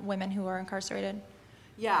of women who are incarcerated?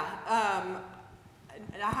 Yeah, I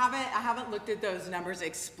haven't looked at those numbers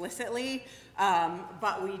explicitly,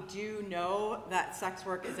 but we do know that sex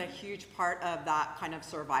work is a huge part of that kind of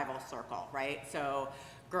survival circle, right? So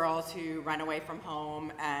girls who run away from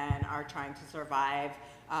home and are trying to survive,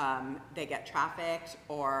 they get trafficked,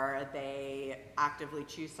 or they actively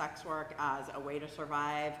choose sex work as a way to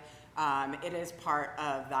survive. It is part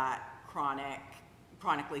of that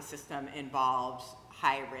chronically system-involved,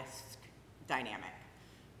 high-risk dynamic.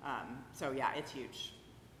 So yeah, it's huge.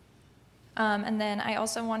 And then I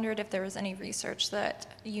also wondered if there was any research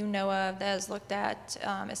that you know of that has looked at,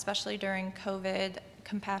 especially during COVID,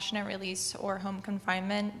 compassionate release or home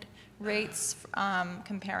confinement rates,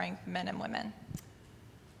 comparing men and women.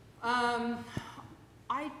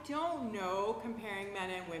 I don't know comparing men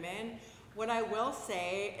and women. What I will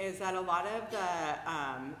say is that a lot of the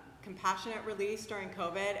compassionate release during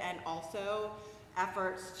COVID, and also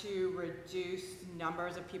efforts to reduce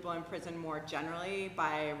numbers of people in prison more generally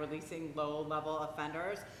by releasing low-level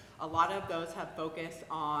offenders, a lot of those have focused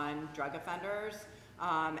on drug offenders.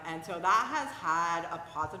 And so that has had a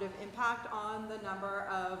positive impact on the number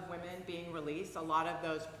of women being released. A lot of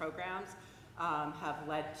those programs have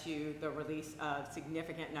led to the release of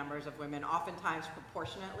significant numbers of women, oftentimes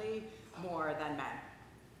proportionately more than men.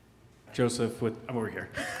 Joseph, I'm over here.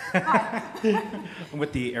 I'm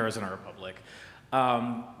with the Arizona Republic.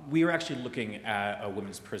 We were actually looking at a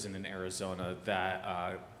women's prison in Arizona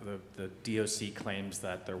that the DOC claims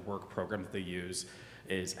that their work program that they use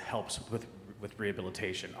helps with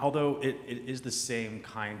rehabilitation. Although it is the same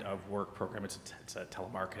kind of work program, it's a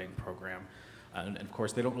telemarketing program. And of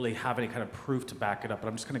course, they don't really have any kind of proof to back it up, but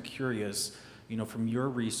I'm just kind of curious, you know, from your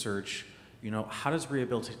research, you know, how does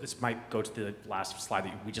rehabilitation, this might go to the last slide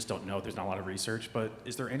that we just don't know, there's not a lot of research, but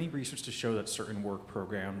is there any research to show that certain work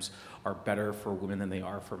programs are better for women than they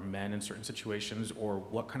are for men in certain situations, or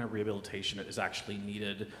what kind of rehabilitation is actually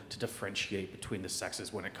needed to differentiate between the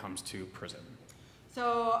sexes when it comes to prison?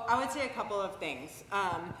 So I would say a couple of things.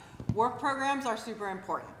 Work programs are super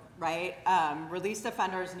important, right? Released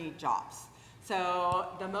offenders need jobs. So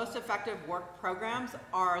the most effective work programs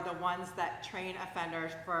are the ones that train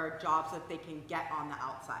offenders for jobs that they can get on the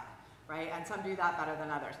outside, right? And some do that better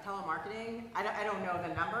than others. Telemarketing, I don't know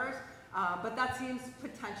the numbers, but that seems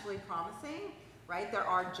potentially promising, right? There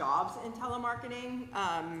are jobs in telemarketing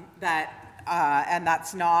and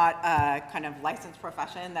that's not a kind of licensed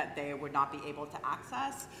profession that they would not be able to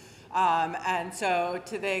access. And so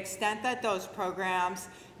to the extent that those programs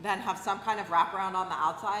then have some kind of wraparound on the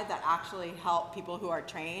outside that actually help people who are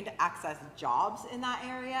trained access jobs in that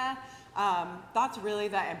area, that's really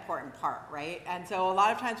the important part, right? And so a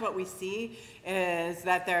lot of times what we see is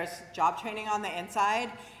that there's job training on the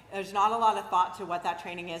inside. There's not a lot of thought to what that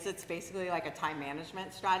training is. It's basically like a time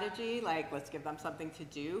management strategy, like let's give them something to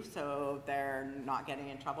do so they're not getting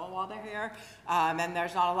in trouble while they're here. And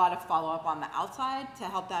there's not a lot of follow-up on the outside to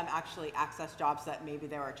help them actually access jobs that maybe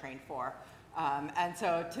they were trained for And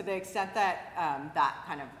so to the extent that that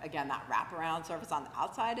kind of, again, that wraparound service on the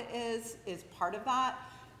outside is part of that,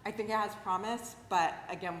 I think it has promise, but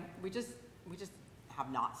again, we just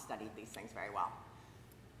have not studied these things very well.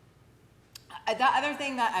 The other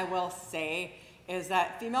thing that I will say is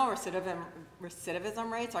that female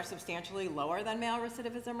recidivism rates are substantially lower than male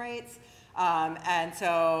recidivism rates. And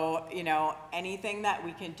so, you know, anything that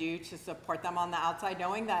we can do to support them on the outside,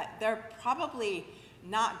 knowing that they're probably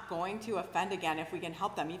not going to offend again if we can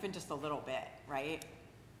help them even just a little bit, right?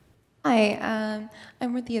 Hi,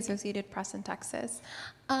 I'm with the Associated Press in Texas.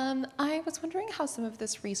 I was wondering how some of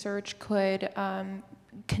this research could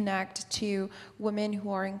connect to women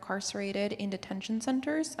who are incarcerated in detention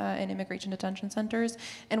centers, in immigration detention centers,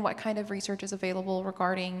 and what kind of research is available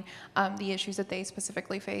regarding the issues that they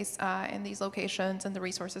specifically face in these locations and the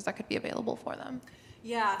resources that could be available for them.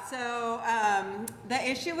 Yeah, so the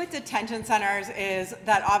issue with detention centers is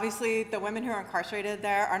that obviously the women who are incarcerated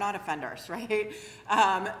there are not offenders, right?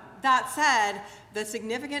 That said, the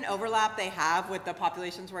significant overlap they have with the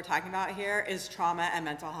populations we're talking about here is trauma and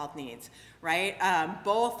mental health needs, right?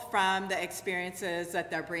 Both from the experiences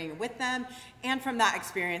that they're bringing with them and from that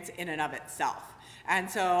experience in and of itself. And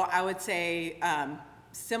so I would say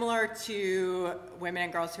similar to women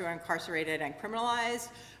and girls who are incarcerated and criminalized,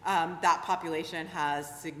 that population has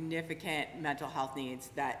significant mental health needs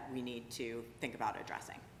that we need to think about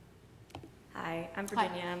addressing. Hi, I'm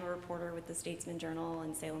Virginia. I'm a reporter with the Statesman Journal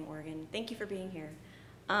in Salem, Oregon. Thank you for being here.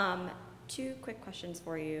 2 quick questions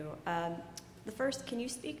for you. The first, can you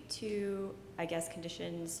speak to, I guess,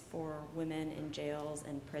 conditions for women in jails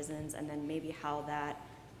and prisons, and then maybe how that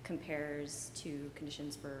compares to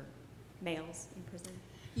conditions for males in prison?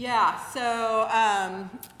 Yeah, so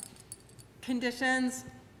conditions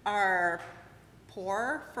are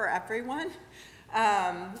poor for everyone.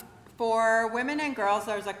 For women and girls,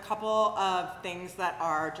 there's a couple of things that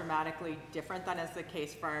are dramatically different than is the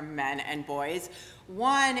case for men and boys.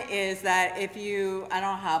 One is that I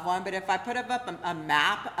don't have one, but if I put up a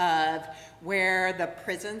map of where the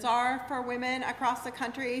prisons are for women across the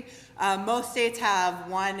country, most states have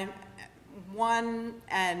one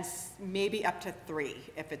and maybe up to 3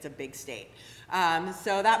 if it's a big state.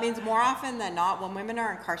 So that means more often than not, when women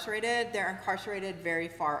are incarcerated, they're incarcerated very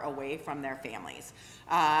far away from their families.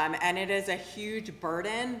 And it is a huge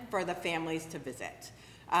burden for the families to visit.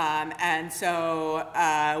 And so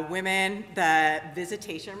the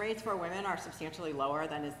visitation rates for women are substantially lower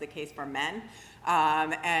than is the case for men.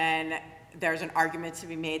 And there's an argument to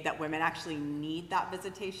be made that women actually need that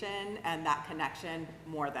visitation and that connection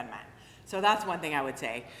more than men. So that's one thing I would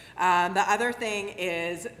say. The other thing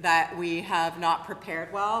is that we have not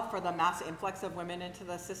prepared well for the mass influx of women into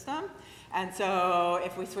the system. And so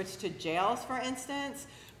if we switch to jails, for instance,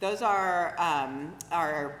 those are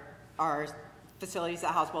facilities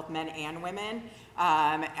that house both men and women.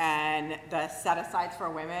 And the set-asides for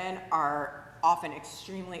women are often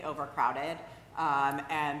extremely overcrowded,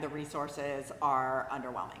 and the resources are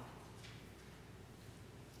underwhelming.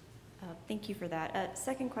 Thank you for that.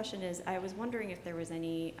 Second question is, I was wondering if there was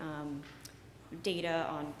any data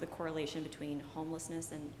on the correlation between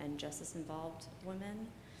homelessness and justice-involved women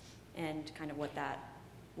and kind of what that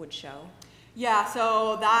would show. Yeah,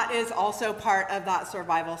 so that is also part of that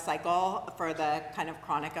survival cycle for the kind of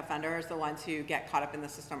chronic offenders, the ones who get caught up in the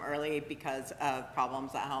system early because of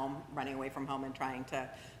problems at home, running away from home and trying to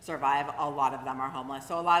survive. A lot of them are homeless.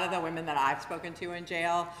 So a lot of the women that I've spoken to in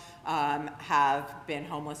jail have been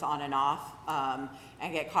homeless on and off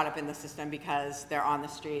and get caught up in the system because they're on the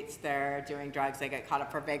streets, they're doing drugs, they get caught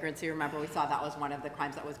up for vagrancy. Remember, we saw that was one of the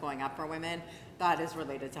crimes that was going up for women. That is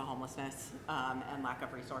related to homelessness and lack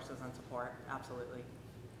of resources and support, absolutely.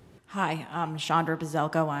 Hi, I'm Chandra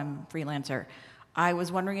Bazelko, I'm a freelancer. I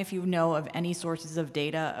was wondering if you know of any sources of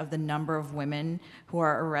data of the number of women who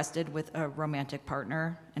are arrested with a romantic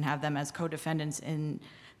partner and have them as co-defendants in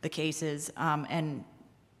the cases, and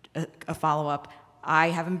a follow-up. I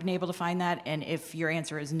haven't been able to find that, and if your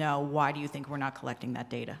answer is no, why do you think we're not collecting that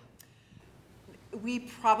data? We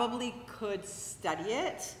probably could study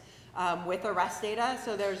it with arrest data.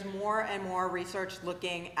 So there's more and more research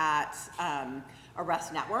looking at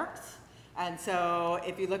arrest networks. And so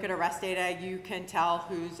if you look at arrest data, you can tell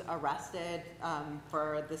who's arrested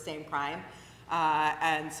for the same crime.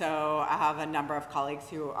 And so I have a number of colleagues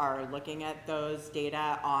who are looking at those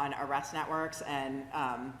data on arrest networks, and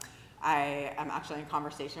I am actually in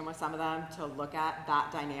conversation with some of them to look at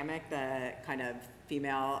that dynamic, the kind of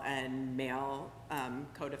female and male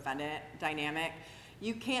co-defendant dynamic.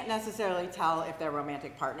 You can't necessarily tell if they're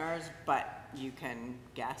romantic partners, but you can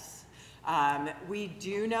guess. We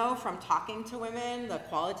do know from talking to women, the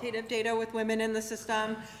qualitative data with women in the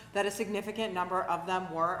system, that a significant number of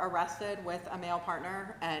them were arrested with a male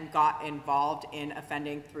partner and got involved in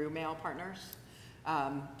offending through male partners.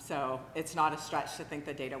 So it's not a stretch to think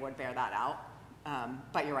the data would bear that out.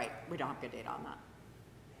 But you're right, we don't have good data on that.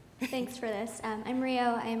 Thanks for this. I'm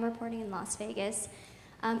Rio. I am reporting in Las Vegas.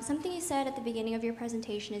 Something you said at the beginning of your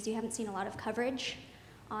presentation is you haven't seen a lot of coverage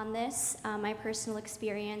on this. My personal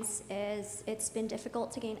experience is it's been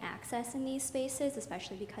difficult to gain access in these spaces,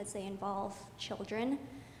 especially because they involve children.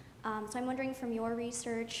 So I'm wondering, from your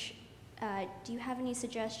research, do you have any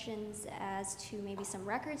suggestions as to maybe some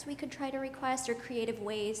records we could try to request, or creative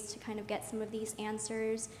ways to kind of get some of these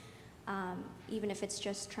answers, even if it's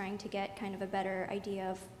just trying to get kind of a better idea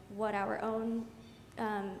of what our own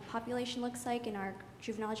population looks like in our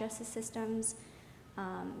juvenile justice systems?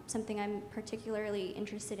 Something I'm particularly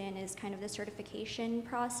interested in is kind of the certification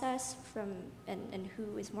process and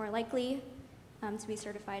who is more likely to be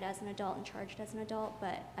certified as an adult and charged as an adult,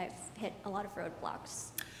 but I've hit a lot of roadblocks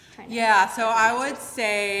trying to. Yeah, so I would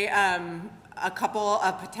say a couple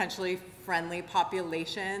of potentially friendly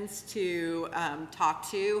populations to talk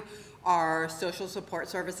to are social support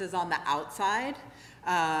services on the outside,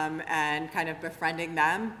 and kind of befriending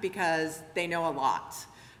them, because they know a lot.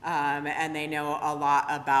 And they know a lot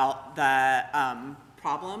about the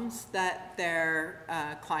problems that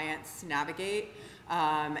their clients navigate,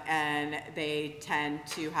 and they tend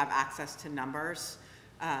to have access to numbers.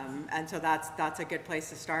 And so that's a good place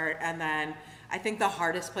to start. And then I think the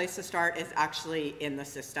hardest place to start is actually in the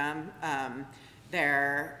system.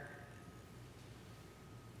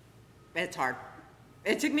 It's hard.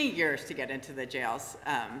 It took me years to get into the jails,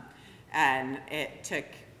 and it took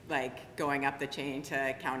like going up the chain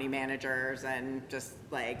to county managers and just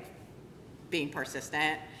like being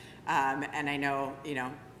persistent. And I know,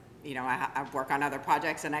 I work on other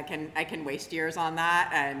projects, and I can waste years on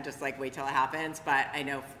that and just like wait till it happens. But I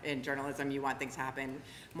know in journalism, you want things to happen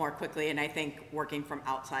more quickly. And I think working from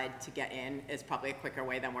outside to get in is probably a quicker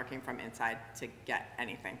way than working from inside to get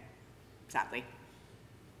anything, sadly.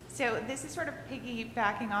 So this is sort of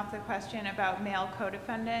piggybacking off the question about male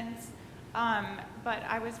co-defendants. But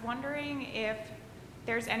I was wondering if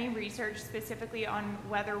there's any research specifically on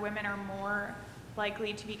whether women are more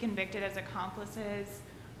likely to be convicted as accomplices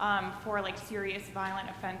for like serious violent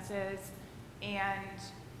offenses, and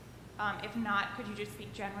if not, could you just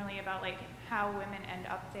speak generally about like how women end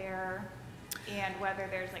up there, and whether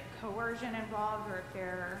there's like coercion involved, or if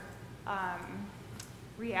they're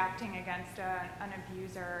reacting against an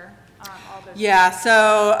abuser, all those Yeah, things.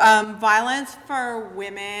 so violence for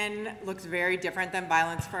women looks very different than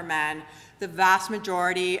violence for men. The vast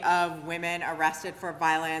majority of women arrested for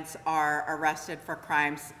violence are arrested for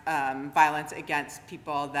crimes, violence against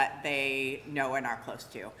people that they know and are close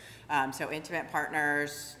to. So intimate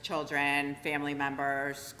partners, children, family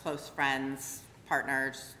members, close friends,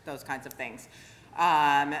 partners, those kinds of things.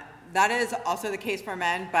 That is also the case for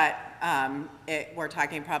men, but we're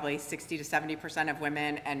talking probably 60 to 70% of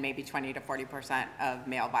women and maybe 20 to 40% of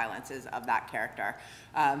male violence is of that character.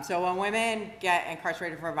 So when women get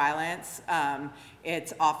incarcerated for violence,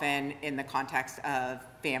 it's often in the context of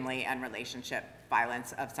family and relationship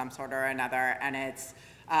violence of some sort or another, and it's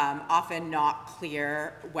often not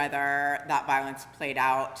clear whether that violence played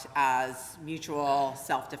out as mutual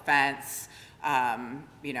self-defense,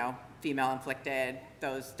 female inflicted.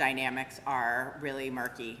 Those dynamics are really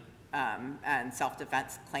murky, and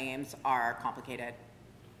self-defense claims are complicated.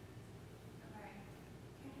 Okay.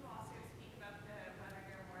 Can you also speak about whether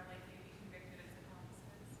they're more likely to be convicted as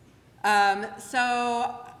accomplices?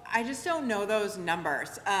 So I just don't know those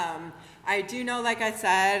numbers. I do know, like I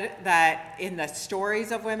said, that in the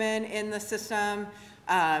stories of women in the system,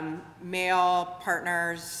 male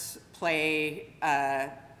partners play a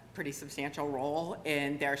pretty substantial role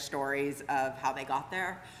in their stories of how they got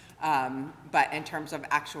there. But in terms of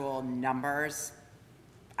actual numbers,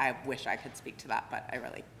 I wish I could speak to that, but I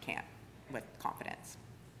really can't with confidence.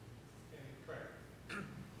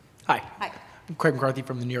 Hi. Hi. I'm Craig McCarthy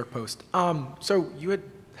from the New York Post. So you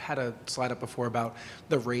had a slide up before about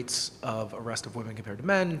the rates of arrest of women compared to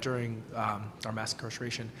men during our mass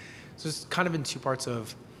incarceration. So it's kind of in two parts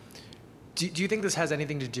of, do you think this has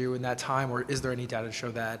anything to do in that time, or is there any data to show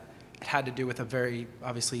that it had to do with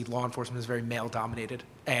obviously law enforcement is very male dominated,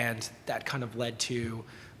 and that kind of led to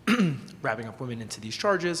wrapping up women into these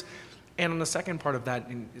charges? And on the second part of that,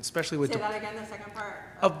 and especially with— Say that again, the second part.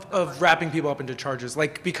 Of wrapping people up into charges,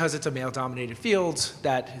 like because it's a male dominated field,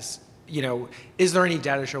 that is, is there any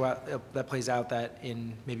data to show that plays out that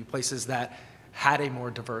in maybe places that had a more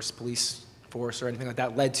diverse police force or anything like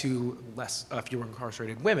that led to fewer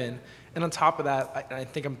incarcerated women. And on top of that, I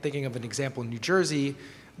think I'm thinking of an example in New Jersey,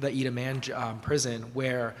 the Edam prison,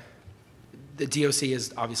 where the DOC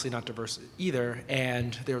is obviously not diverse either,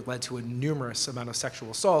 and they're led to a numerous amount of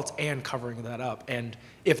sexual assaults and covering that up. And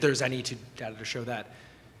if there's any data to show that,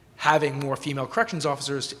 having more female corrections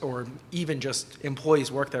officers or even just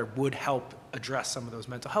employees work there would help address some of those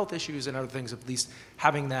mental health issues and other things, at least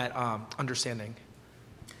having that understanding.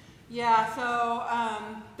 Yeah, so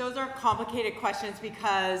those are complicated questions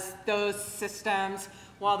because those systems,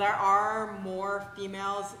 while there are more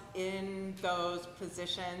females in those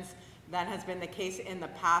positions than has been the case in the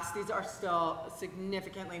past, these are still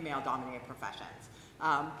significantly male-dominated professions,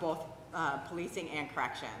 both policing and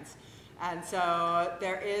corrections. And so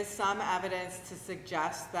there is some evidence to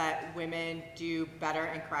suggest that women do better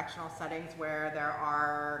in correctional settings where there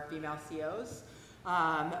are female COs.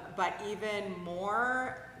 But even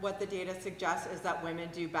more, what the data suggests is that women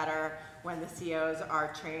do better when the COs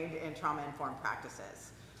are trained in trauma-informed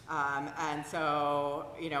practices. And so,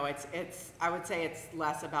 you know, I would say it's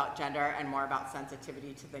less about gender and more about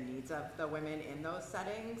sensitivity to the needs of the women in those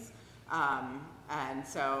settings. And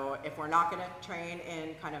so if we're not going to train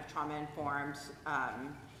in kind of trauma-informed,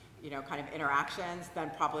 you know, kind of interactions,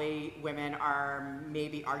 then probably women are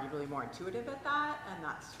maybe arguably more intuitive at that, and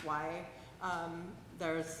that's why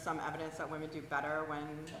there's some evidence that women do better when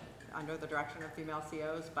under the direction of female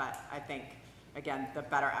COs. But I think, again, the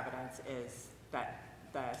better evidence is that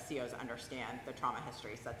the COs understand the trauma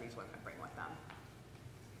histories that these women bring with them.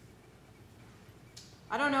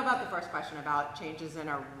 I don't know about the first question about changes in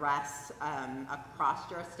arrests across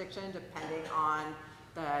jurisdiction depending on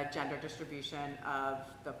the gender distribution of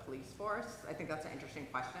the police force. I think that's an interesting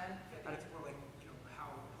question. I think it's more like, you know, how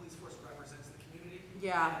the police force represents the community.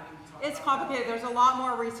 Yeah, it's complicated. There's a lot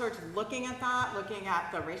more research looking at that, looking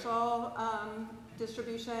at the racial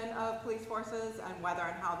distribution of police forces and whether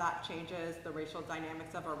and how that changes the racial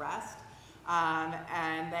dynamics of arrest.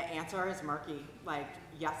 And the answer is murky, like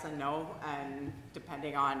yes and no, and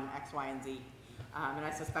depending on X, Y, and Z. And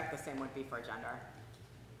I suspect the same would be for gender.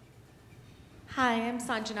 Hi, I'm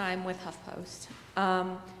Sanjana. I'm with HuffPost.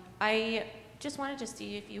 I just wanted to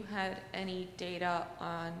see if you had any data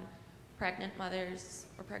on pregnant mothers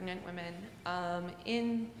or pregnant women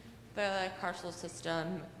in the carceral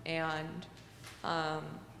system, and I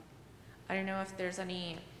don't know if there's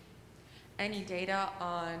any data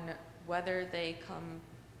on whether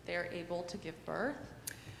they're able to give birth,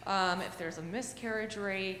 if there's a miscarriage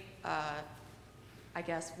rate, I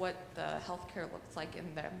guess what the healthcare looks like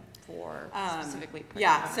in them for specifically pregnant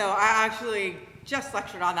Yeah, women. so I actually just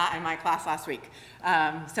lectured on that in my class last week.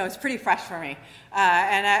 So it's pretty fresh for me.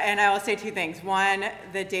 And I will say two things. One,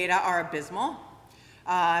 the data are abysmal.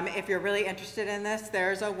 If you're really interested in this,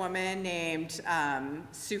 there's a woman named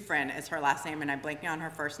Sufrin is her last name, and I'm blanking on her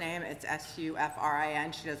first name. It's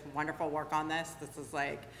Sufrin. She does wonderful work on this. This is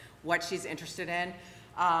like what she's interested in.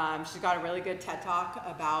 She's got a really good TED Talk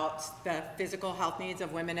about the physical health needs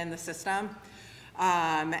of women in the system.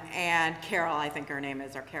 And Carol, I think her name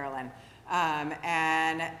is, or Carolyn.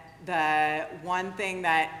 And the one thing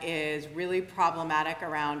that is really problematic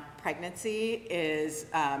around pregnancy is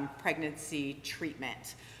pregnancy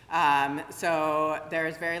treatment. So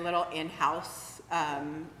there's very little in-house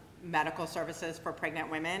medical services for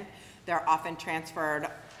pregnant women. They're often transferred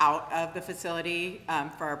out of the facility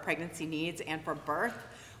for pregnancy needs and for birth.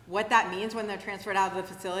 What that means when they're transferred out of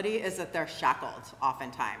the facility is that they're shackled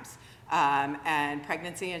oftentimes. And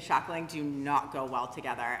pregnancy and shackling do not go well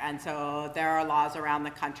together. And so there are laws around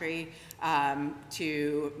the country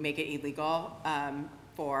to make it illegal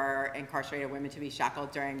for incarcerated women to be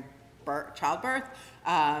shackled during childbirth.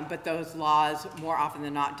 But those laws, more often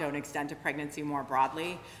than not, don't extend to pregnancy more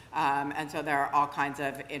broadly. And so there are all kinds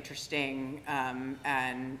of interesting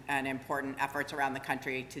and important efforts around the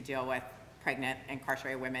country to deal with pregnant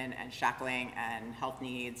incarcerated women and shackling and health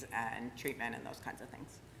needs and treatment and those kinds of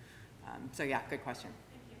things. So yeah, good question.